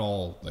 but not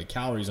all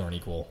calories aren't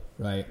equal,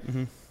 right?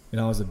 Mm-hmm.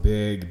 I was a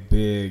big,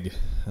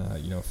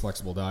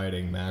 flexible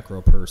dieting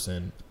macro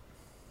person.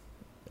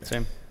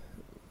 Same.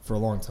 For a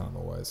long time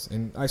I was,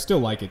 and I still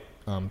like it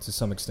to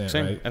some extent.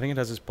 Same. Right? I think it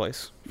has its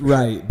place.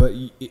 Right, sure. But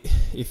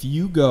if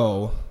you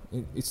go,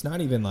 it's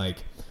not even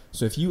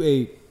so if you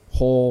ate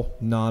whole,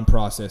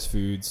 non-processed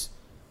foods,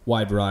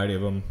 wide variety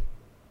of them,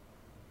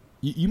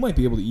 you might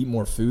be able to eat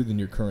more food than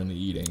you're currently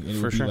eating, and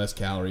it would be less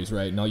calories,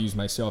 right? And I'll use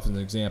myself as an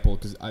example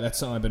because that's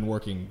something I've been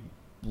working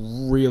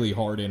really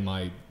hard in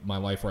my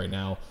life right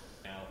now.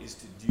 Is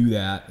to do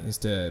that, is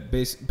to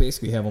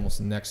basically have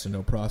almost next to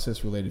no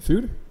processed related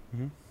food.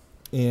 Mm-hmm.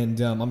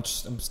 And I'm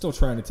still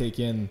trying to take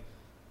in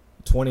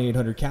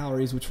 2,800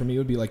 calories, which for me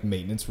would be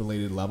maintenance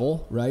related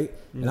level, right?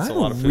 And I have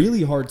a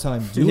really hard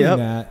time doing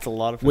that. It's a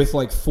lot of food.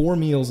 With 4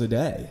 meals a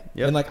day.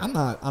 Yep. And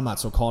I'm not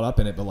so caught up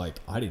in it, but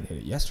I didn't hit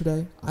it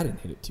yesterday. I didn't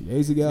hit it 2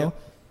 days ago,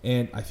 yep.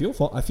 And I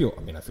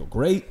feel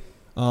great.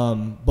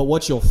 But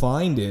what you'll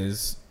find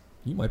is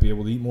you might be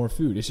able to eat more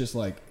food. It's just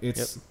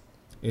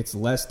it's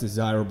less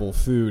desirable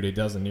food. It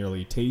doesn't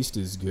nearly taste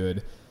as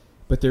good.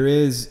 But there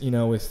is,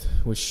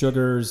 with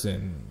sugars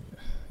and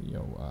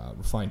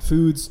refined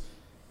foods,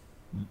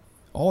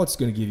 all it's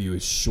going to give you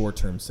is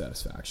short-term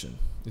satisfaction.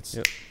 It's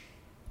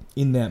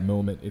in that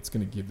moment, it's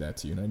going to give that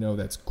to you. And I know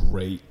that's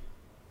great.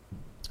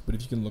 But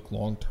if you can look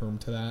long-term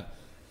to that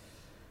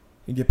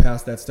and get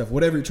past that stuff,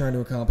 whatever you're trying to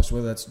accomplish,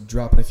 whether that's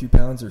dropping a few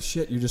pounds or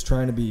you're just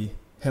trying to be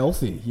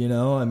healthy,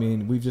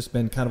 we've just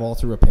been kind of all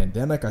through a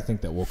pandemic. I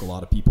think that woke a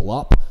lot of people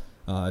up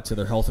to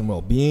their health and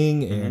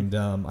well-being. Mm-hmm.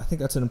 And I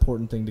think that's an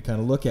important thing to kind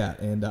of look at.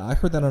 And I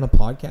heard that on a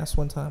podcast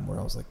one time where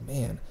I was like,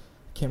 man,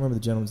 I can't remember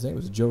the gentleman's name. It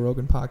was a Joe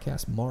Rogan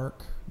podcast,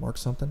 Mark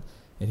something.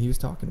 And he was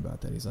talking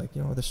about that. He's like,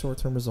 are the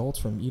short-term results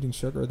from eating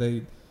sugar, are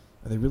they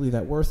really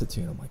that worth it to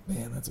you? And I'm like,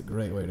 man, that's a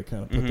great way to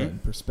kind of put that in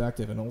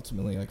perspective. And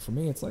ultimately, for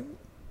me, it's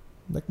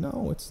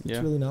no, it's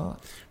really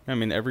not. I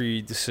mean,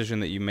 every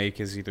decision that you make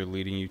is either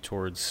leading you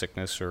towards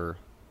sickness or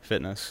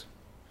fitness.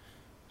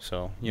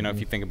 So, if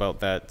you think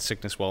about that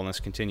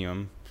sickness-wellness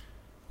continuum,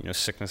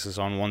 sickness is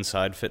on one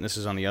side, fitness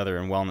is on the other,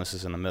 and wellness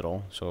is in the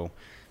middle. So,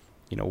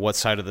 what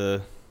side of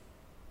the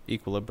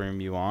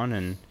equilibrium you on,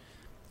 and,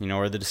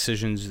 are the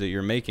decisions that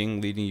you're making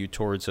leading you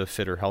towards a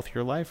fitter,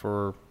 healthier life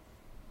or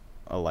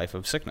a life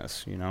of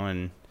sickness,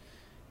 and,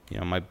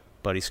 my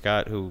buddy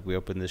Scott, who we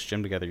opened this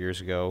gym together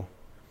years ago,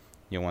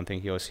 one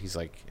thing he's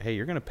like, hey,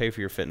 you're going to pay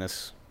for your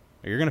fitness,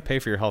 or you're going to pay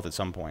for your health at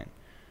some point.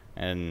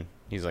 And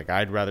he's like,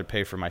 I'd rather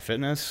pay for my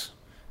fitness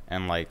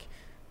and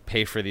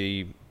pay for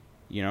the,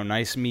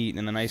 nice meat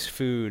and the nice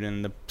food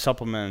and the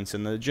supplements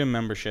and the gym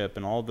membership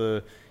and all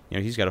the,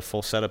 he's got a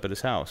full setup at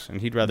his house,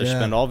 and he'd rather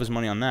spend all of his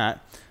money on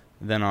that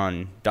than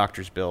on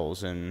doctor's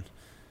bills and,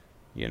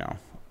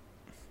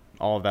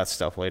 all of that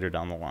stuff later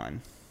down the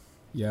line.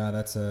 Yeah,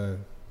 that's a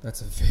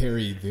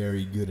very,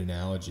 very good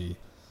analogy.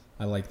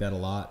 I like that a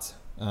lot.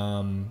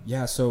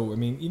 So,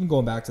 even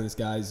going back to this,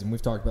 guys, and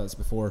we've talked about this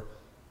before,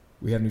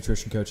 we have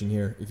nutrition coaching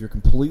here. If you're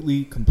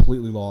completely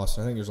lost,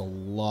 I think there's a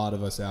lot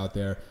of us out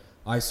there.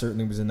 I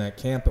certainly was in that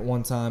camp at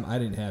one time. I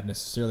didn't have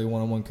necessarily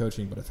one-on-one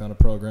coaching, but I found a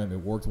program.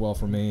 It worked well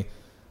for me.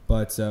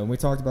 But we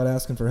talked about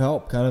asking for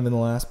help kind of in the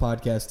last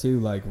podcast too,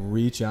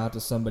 reach out to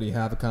somebody,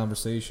 have a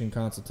conversation,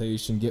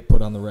 consultation, get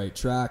put on the right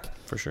track.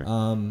 For sure.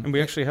 And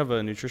we actually have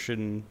a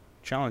nutrition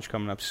challenge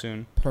coming up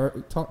soon.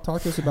 Talk to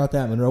us about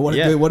that, Monroe. What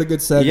a good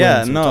segue.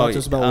 Yeah, so no. Talk to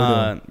us about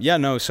what we're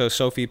doing. So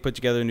Sophie put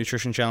together a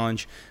nutrition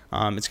challenge.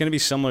 It's going to be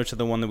similar to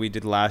the one that we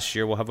did last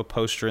year. We'll have a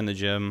poster in the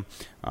gym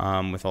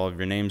with all of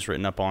your names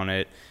written up on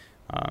it.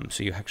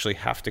 So you actually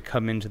have to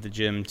come into the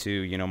gym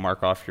to,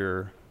 mark off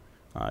your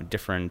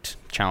different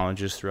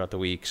challenges throughout the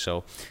week.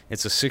 So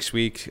it's a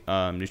 6-week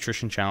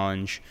nutrition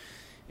challenge.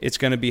 It's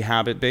going to be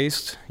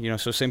habit-based,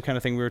 so same kind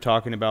of thing we were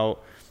talking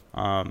about,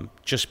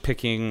 just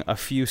picking a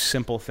few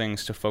simple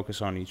things to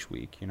focus on each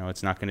week.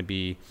 It's not going to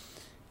be,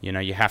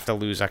 you have to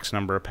lose X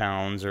number of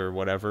pounds or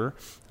whatever.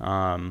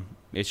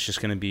 It's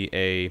just going to be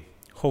a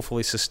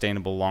hopefully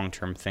sustainable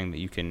long-term thing that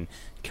you can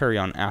carry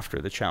on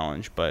after the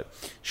challenge, but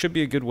should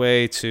be a good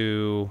way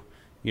to,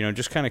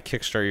 just kind of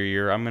kickstart your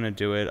year. I'm going to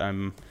do it.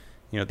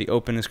 The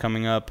Open is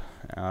coming up,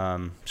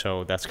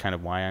 so that's kind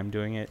of why I'm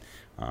doing it.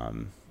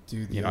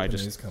 Dude, the Open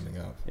is coming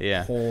up.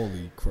 Yeah.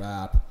 Holy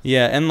crap.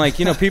 Yeah, and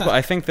people,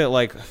 I think that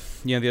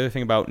the other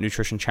thing about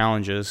nutrition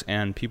challenges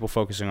and people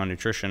focusing on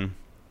nutrition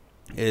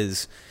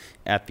is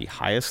at the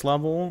highest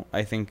level.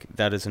 I think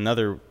that is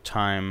another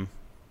time,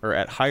 or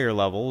at higher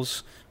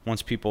levels,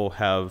 once people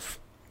have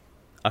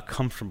a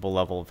comfortable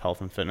level of health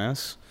and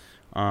fitness,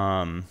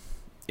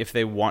 if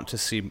you want to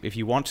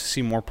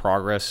see more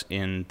progress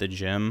in the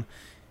gym,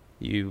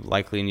 you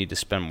likely need to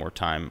spend more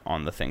time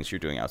on the things you're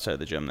doing outside of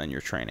the gym than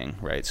you're training,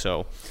 right?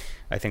 So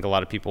I think a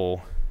lot of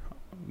people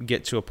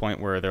get to a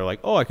point where they're like,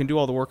 oh, I can do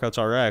all the workouts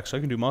RX,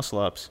 I can do muscle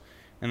ups.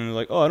 And then they're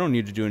like, oh, I don't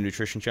need to do a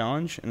nutrition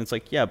challenge. And it's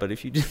like, yeah, but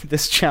if you did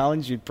this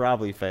challenge, you'd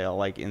probably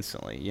fail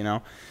instantly,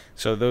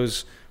 So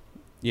those,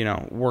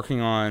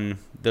 working on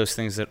those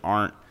things that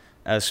aren't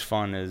as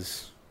fun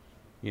as,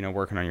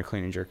 working on your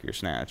clean and jerk or your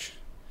snatch,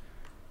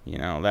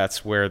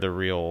 that's where the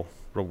real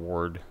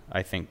reward,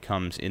 I think,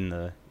 comes in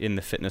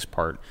the fitness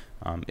part,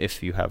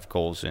 if you have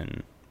goals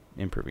in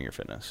improving your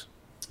fitness.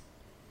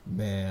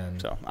 Man.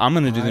 So I'm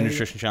going to do the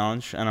nutrition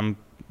challenge, and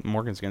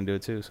Morgan's going to do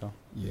it too. So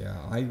yeah,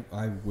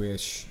 I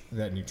wish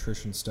that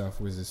nutrition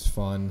stuff was as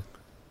fun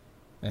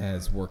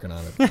as working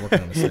on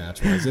a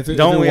snatch was. If it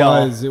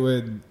was, it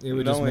would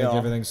just make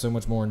everything so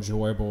much more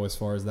enjoyable as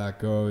far as that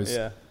goes.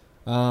 Yeah.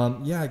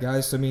 Yeah,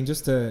 guys. So,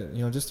 just to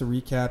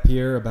recap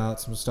here about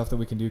some stuff that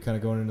we can do kind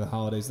of going into the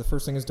holidays. The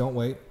first thing is don't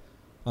wait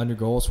on your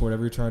goals for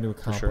whatever you're trying to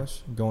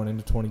accomplish going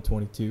into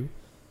 2022.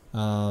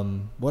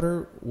 What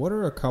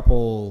are a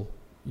couple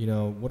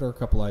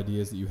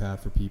ideas that you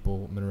have for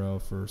people, Monroe,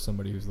 for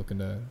somebody who's looking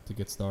to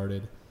get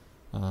started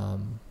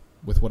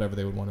with whatever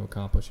they would want to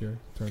accomplish here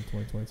during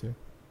 2022?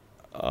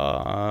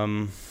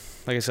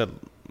 Like I said,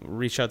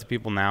 reach out to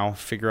people now,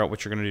 figure out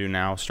what you're going to do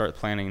now, start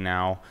planning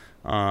now,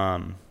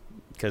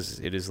 because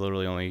it is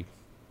literally only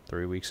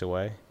 3 weeks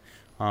away.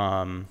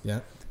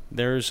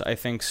 There's, I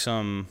think,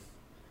 some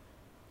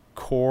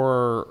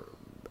core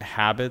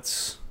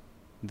habits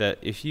that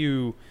if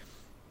you're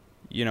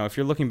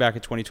looking back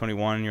at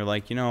 2021 and you're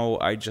like,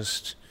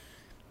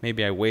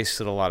 maybe I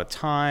wasted a lot of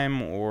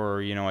time,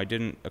 or, I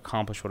didn't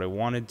accomplish what I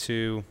wanted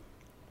to,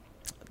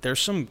 there's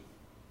some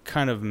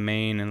kind of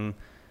main and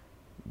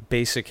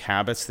basic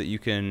habits that you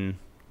can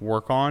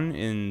work on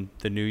in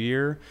the new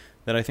year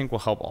that I think will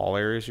help all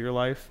areas of your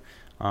life.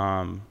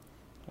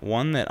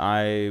 One that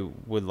I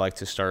would like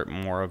to start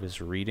more of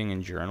is reading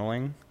and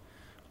journaling.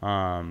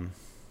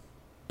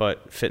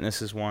 But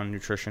fitness is one,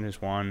 nutrition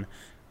is one,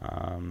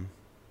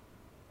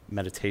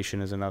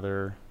 meditation is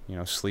another,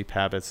 sleep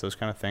habits, those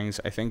kind of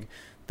things. I think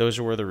those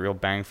are where the real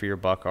bang for your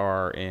buck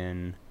are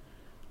in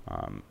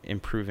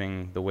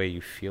improving the way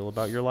you feel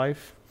about your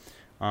life.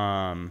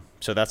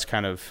 So that's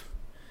kind of,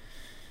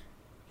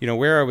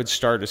 where I would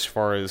start as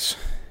far as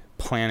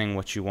planning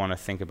what you want to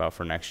think about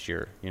for next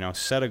year.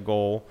 Set a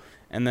goal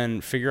and then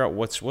figure out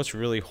what's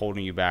really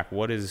holding you back.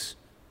 What's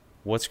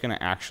going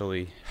to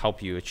actually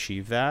help you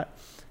achieve that.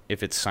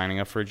 If it's signing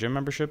up for a gym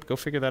membership, go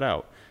figure that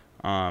out.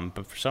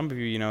 But for some of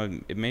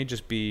you, it may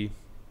just be,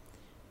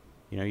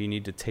 you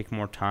need to take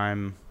more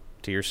time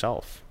to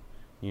yourself,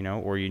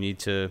 or you need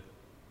to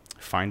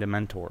find a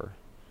mentor,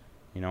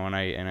 and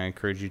I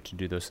encourage you to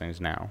do those things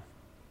now.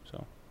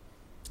 So,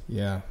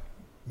 yeah,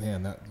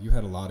 man, you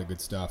had a lot of good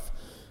stuff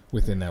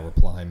within that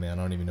reply, man.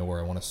 I don't even know where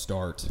I want to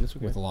start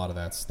with a lot of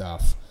that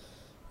stuff.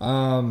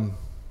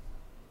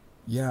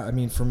 Yeah,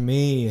 for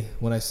me,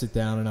 when I sit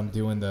down and I'm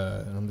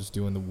just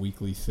doing the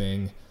weekly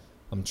thing,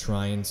 I'm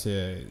trying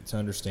to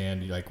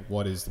understand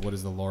what is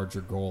the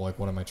larger goal,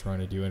 what am I trying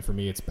to do? And for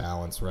me, it's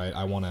balance, right?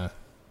 I want to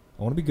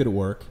be good at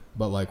work,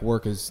 but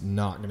work is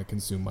not going to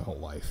consume my whole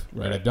life,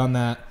 right? I've done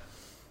that.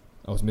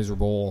 I was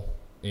miserable,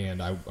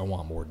 and I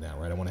want more than that,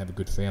 right? I want to have a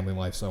good family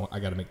life, so I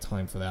got to make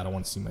time for that. I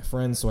want to see my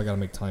friends, so I got to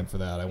make time for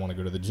that. I want to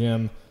go to the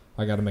gym,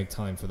 I got to make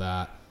time for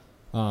that.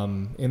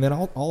 And then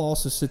I'll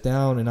also sit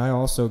down and I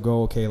also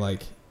go, okay,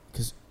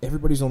 because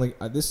everybody's only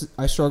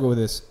I struggle with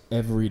this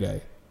every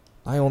day.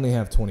 I only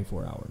have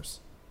 24 hours,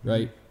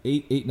 right?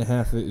 Mm-hmm.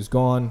 8.5 of it is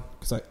gone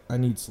because I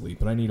need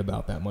sleep, and I need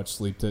about that much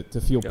sleep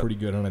to feel pretty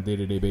good on a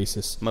day-to-day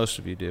basis. Most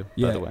of you do,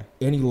 by the way.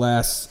 Any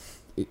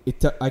less,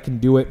 I can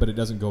do it, but it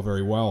doesn't go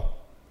very well.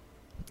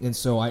 And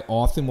so I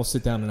often will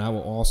sit down and I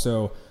will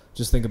also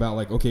just think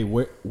about okay,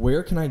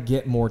 where can I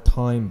get more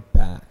time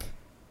back,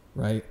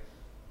 right?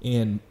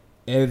 And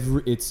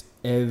every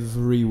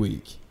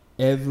week,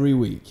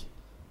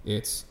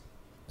 it's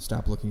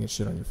stop looking at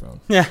shit on your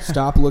phone. Yeah.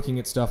 Stop looking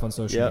at stuff on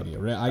social media.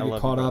 Right? I get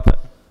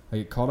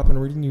caught up in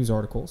reading news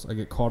articles. I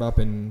get caught up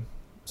in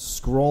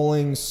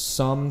Scrolling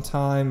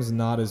sometimes,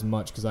 not as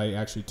much, because I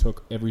actually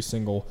took every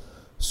single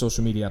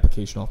social media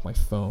application off my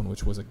phone,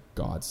 which was a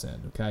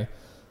godsend, okay?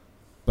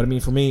 But I mean,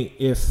 for me,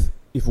 if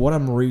what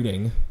I'm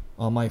reading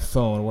on my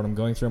phone, what I'm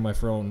going through on my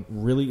phone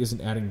really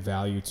isn't adding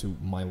value to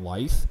my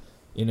life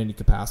in any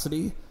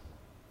capacity,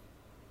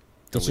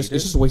 it's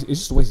just a waste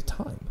of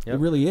time. Yep. It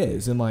really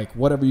is. And like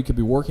whatever you could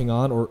be working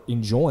on or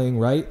enjoying,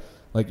 right?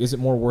 Like, is it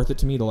more worth it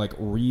to me to like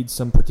read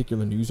some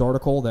particular news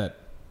article that,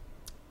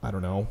 I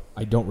don't know,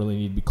 I don't really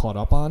need to be caught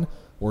up on?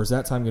 Or is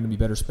that time going to be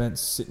better spent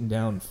sitting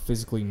down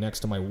physically next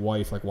to my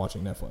wife, like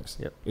watching Netflix?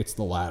 Yep. It's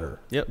the latter.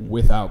 Yep.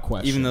 Without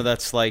question. Even though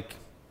that's like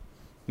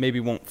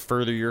maybe won't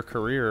further your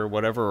career or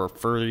whatever, or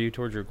further you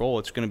towards your goal,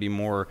 it's going to be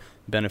more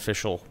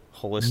beneficial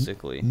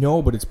holistically.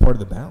 No, but it's part of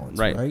the balance,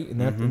 right? And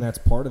that Mm-hmm. and that's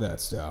part of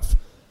that stuff.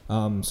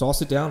 So I'll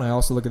sit down. I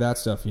also look at that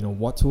stuff. You know,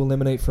 what to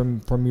eliminate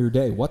from your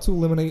day, what to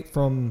eliminate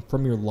from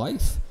your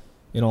life.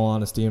 In all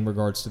honesty, in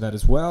regards to that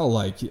as well.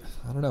 Like,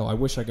 I don't know. I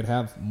wish I could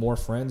have more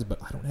friends,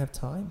 but I don't have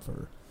time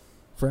for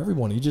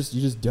everyone. You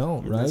just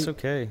don't, right? That's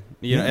okay.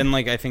 You know, and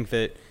like I think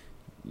that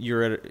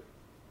you're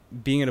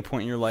being at a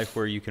point in your life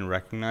where you can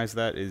recognize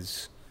that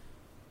is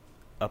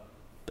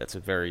that's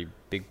a very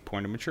big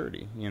point of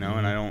maturity. You know,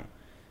 and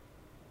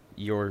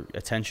your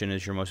attention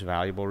is your most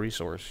valuable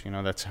resource. You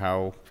know, that's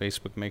how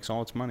Facebook makes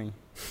all its money.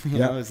 you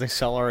know, as they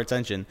sell our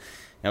attention.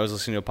 I was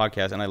listening to a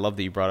podcast, and I love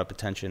that you brought up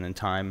attention and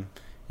time.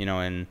 You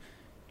know, and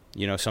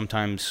you know,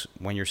 sometimes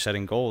when you're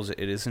setting goals, it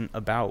isn't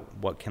about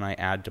what can I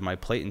add to my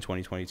plate in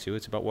 2022.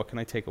 It's about what can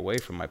I take away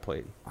from my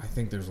plate. I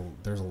think there's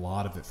a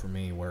lot of it for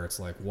me where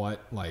it's like, what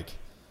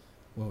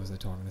was I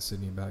talking to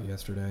Sydney about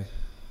yesterday?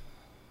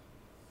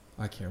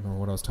 I can't remember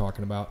what I was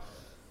talking about,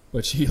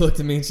 but she looked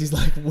at me and she's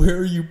like, "Where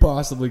are you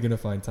possibly going to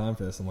find time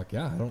for this?" I'm like,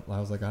 I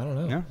was like, I don't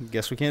know. Yeah,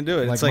 guess we can't do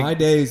it. Like, it's like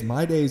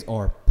my days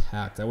are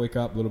packed. I wake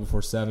up a little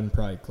before 7,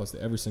 probably close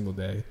to every single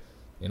day,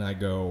 and I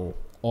go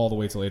all the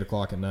way till 8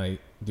 o'clock at night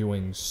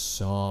doing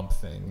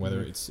something,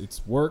 whether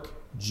it's work,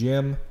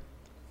 gym,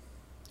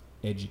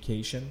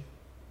 education,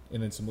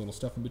 and then some little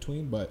stuff in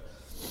between. But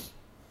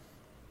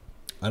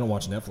I don't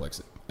watch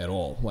Netflix at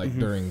all, like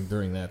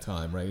during that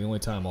time, right? The only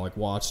time I'll like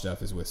watch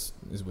stuff is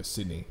with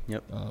Sydney.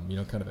 Yep. You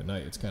know, kind of at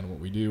night. It's kind of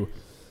what we do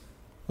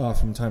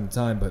from time to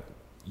time, but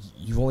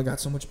you've only got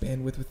so much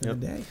bandwidth within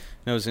the day.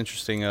 It was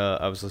interesting.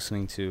 I was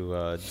listening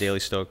to Daily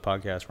Stoic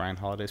podcast, Ryan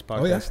Holiday's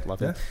podcast.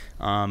 Love it.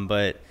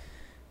 But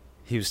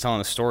he was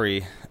telling a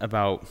story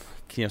about,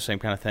 you know, same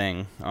kind of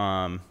thing.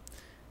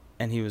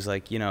 And he was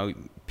like, you know,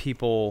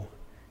 people,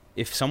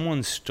 if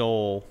someone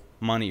stole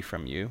money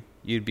from you,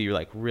 you'd be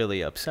like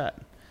really upset,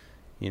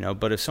 you know,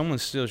 but if someone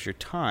steals your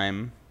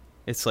time,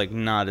 it's like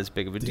not as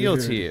big of a deal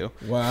to you.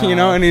 Wow. You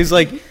know, and he's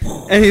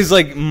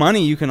like,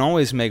 money you can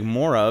always make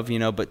more of, you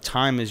know, but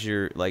time is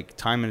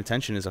time and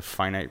attention is a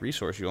finite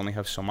resource. You only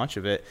have so much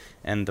of it.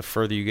 And the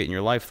further you get in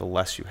your life, the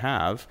less you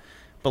have.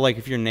 But like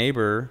if your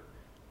neighbor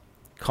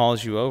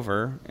calls you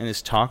over and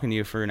is talking to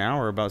you for an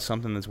hour about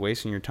something that's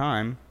wasting your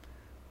time,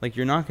 like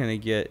you're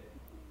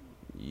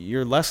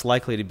less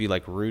likely to be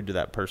like rude to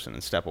that person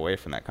and step away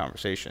from that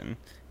conversation,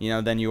 you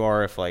know, than you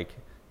are if like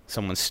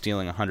someone's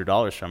stealing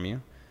 $100 from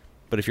you.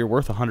 But if you're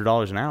worth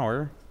 $100 an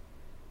hour,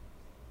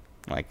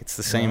 like it's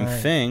the same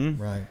thing,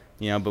 right?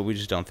 You know, but we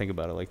just don't think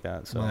about it like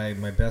that. So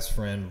my best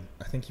friend,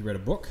 I think he read a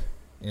book,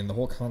 and the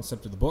whole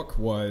concept of the book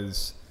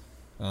was,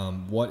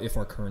 what if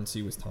our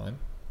currency was time?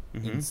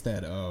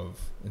 Instead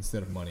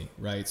of money,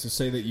 right? So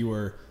say that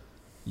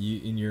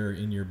in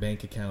your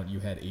bank account you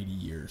had 80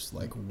 years.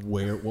 Like,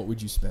 what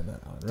would you spend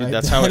that on? Right? Dude,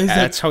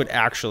 that's how it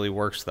actually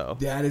works, though.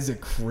 That is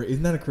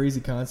isn't that a crazy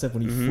concept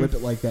when you flip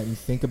it like that and you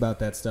think about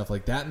that stuff?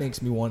 Like that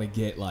makes me want to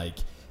get like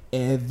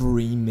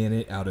every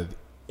minute out of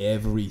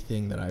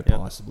everything that I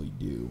possibly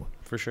do.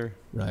 For sure.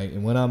 Right,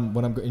 and when I'm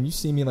and you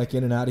see me like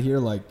in and out of here,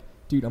 like,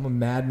 dude, I'm a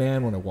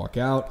madman when I walk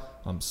out.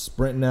 I'm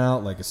sprinting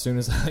out. Like, as soon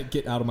as I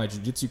get out of my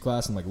jiu-jitsu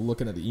class, I'm like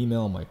looking at the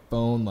email on my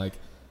phone. Like,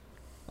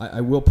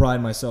 I will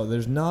pride myself.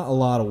 There's not a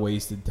lot of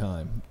wasted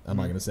time. I'm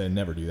not going to say I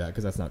never do that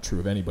because that's not true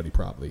of anybody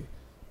probably,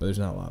 but there's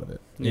not a lot of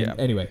it. Yeah. And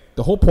anyway,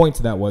 the whole point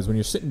to that was when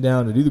you're sitting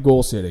down to do the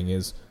goal setting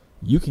is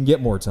you can get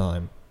more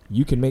time.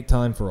 You can make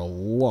time for a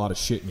lot of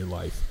shit in your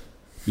life.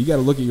 You got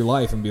to look at your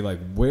life and be like,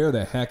 where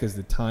the heck is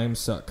the time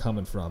suck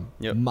coming from?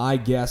 Yep. My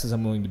guess is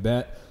I'm willing to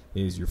bet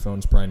is your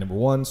phone's probably number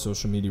one,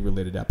 social media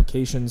related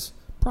applications,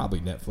 probably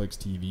Netflix,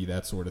 TV,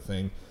 that sort of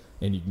thing,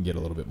 and you can get a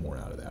little bit more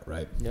out of that,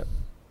 right? Yep.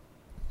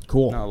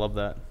 Cool. No, I love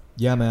that.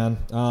 Yeah, man.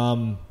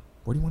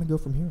 Where do you want to go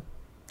from here?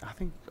 I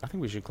think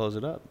we should close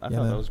it up. I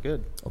thought man. that was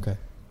good. Okay,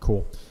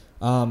 cool.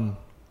 All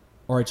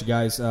right, you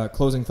guys.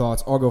 Closing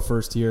thoughts. I'll go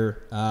first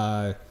here.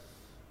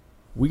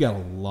 We got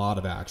a lot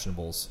of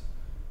actionables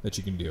that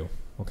you can do.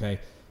 Okay,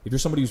 if you're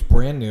somebody who's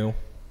brand new and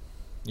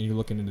you're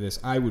looking into this,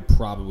 I would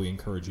probably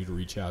encourage you to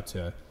reach out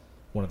to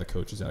one of the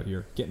coaches out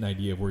here, get an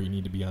idea of where you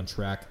need to be on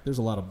track. There's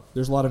a lot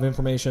of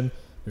information.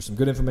 There's some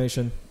good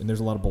information, and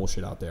there's a lot of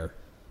bullshit out there.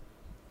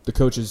 The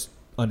coaches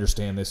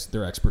understand this.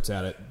 They're experts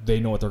at it.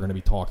 They know what they're going to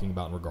be talking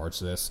about in regards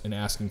to this and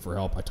asking for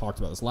help. I talked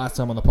about this last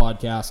time on the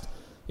podcast.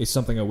 is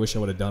something I wish I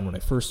would have done when I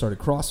first started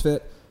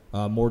CrossFit,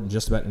 more than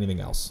just about anything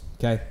else.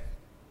 Okay.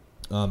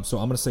 So I'm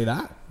going to say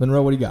that.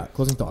 Monroe, what do you got?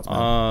 Closing thoughts,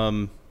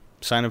 man.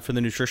 Sign up for the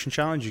nutrition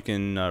challenge. You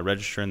can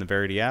register in the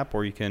Verity app,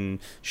 or you can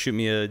shoot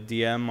me a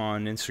DM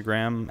on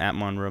Instagram at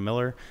Monroe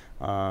Miller.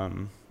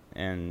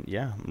 And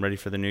yeah, I'm ready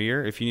for the new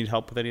year. If you need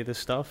help with any of this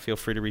stuff, feel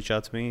free to reach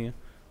out to me.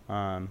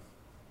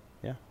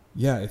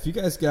 Yeah, if you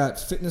guys got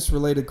fitness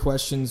related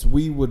questions,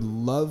 we would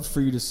love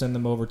for you to send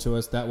them over to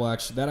us. That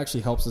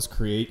actually helps us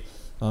create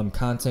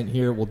content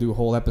here. We'll do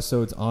whole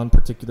episodes on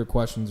particular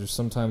questions, or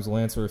sometimes we'll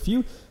answer a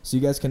few. So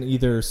you guys can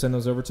either send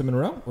those over to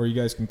Monroe, or you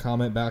guys can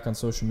comment back on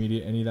social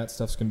media. Any of that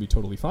stuff's going to be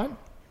totally fine.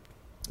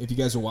 If you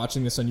guys are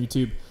watching this on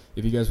YouTube,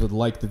 if you guys would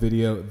like the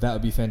video, that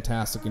would be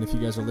fantastic. And if you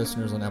guys are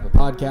listeners on Apple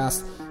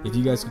Podcasts, if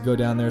you guys could go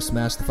down there,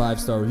 smash the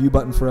 5-star review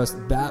button for us,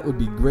 that would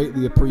be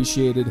greatly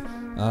appreciated.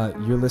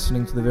 You're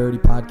listening to the Verity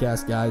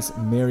Podcast, guys.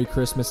 Merry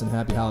Christmas and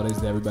happy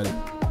holidays to everybody.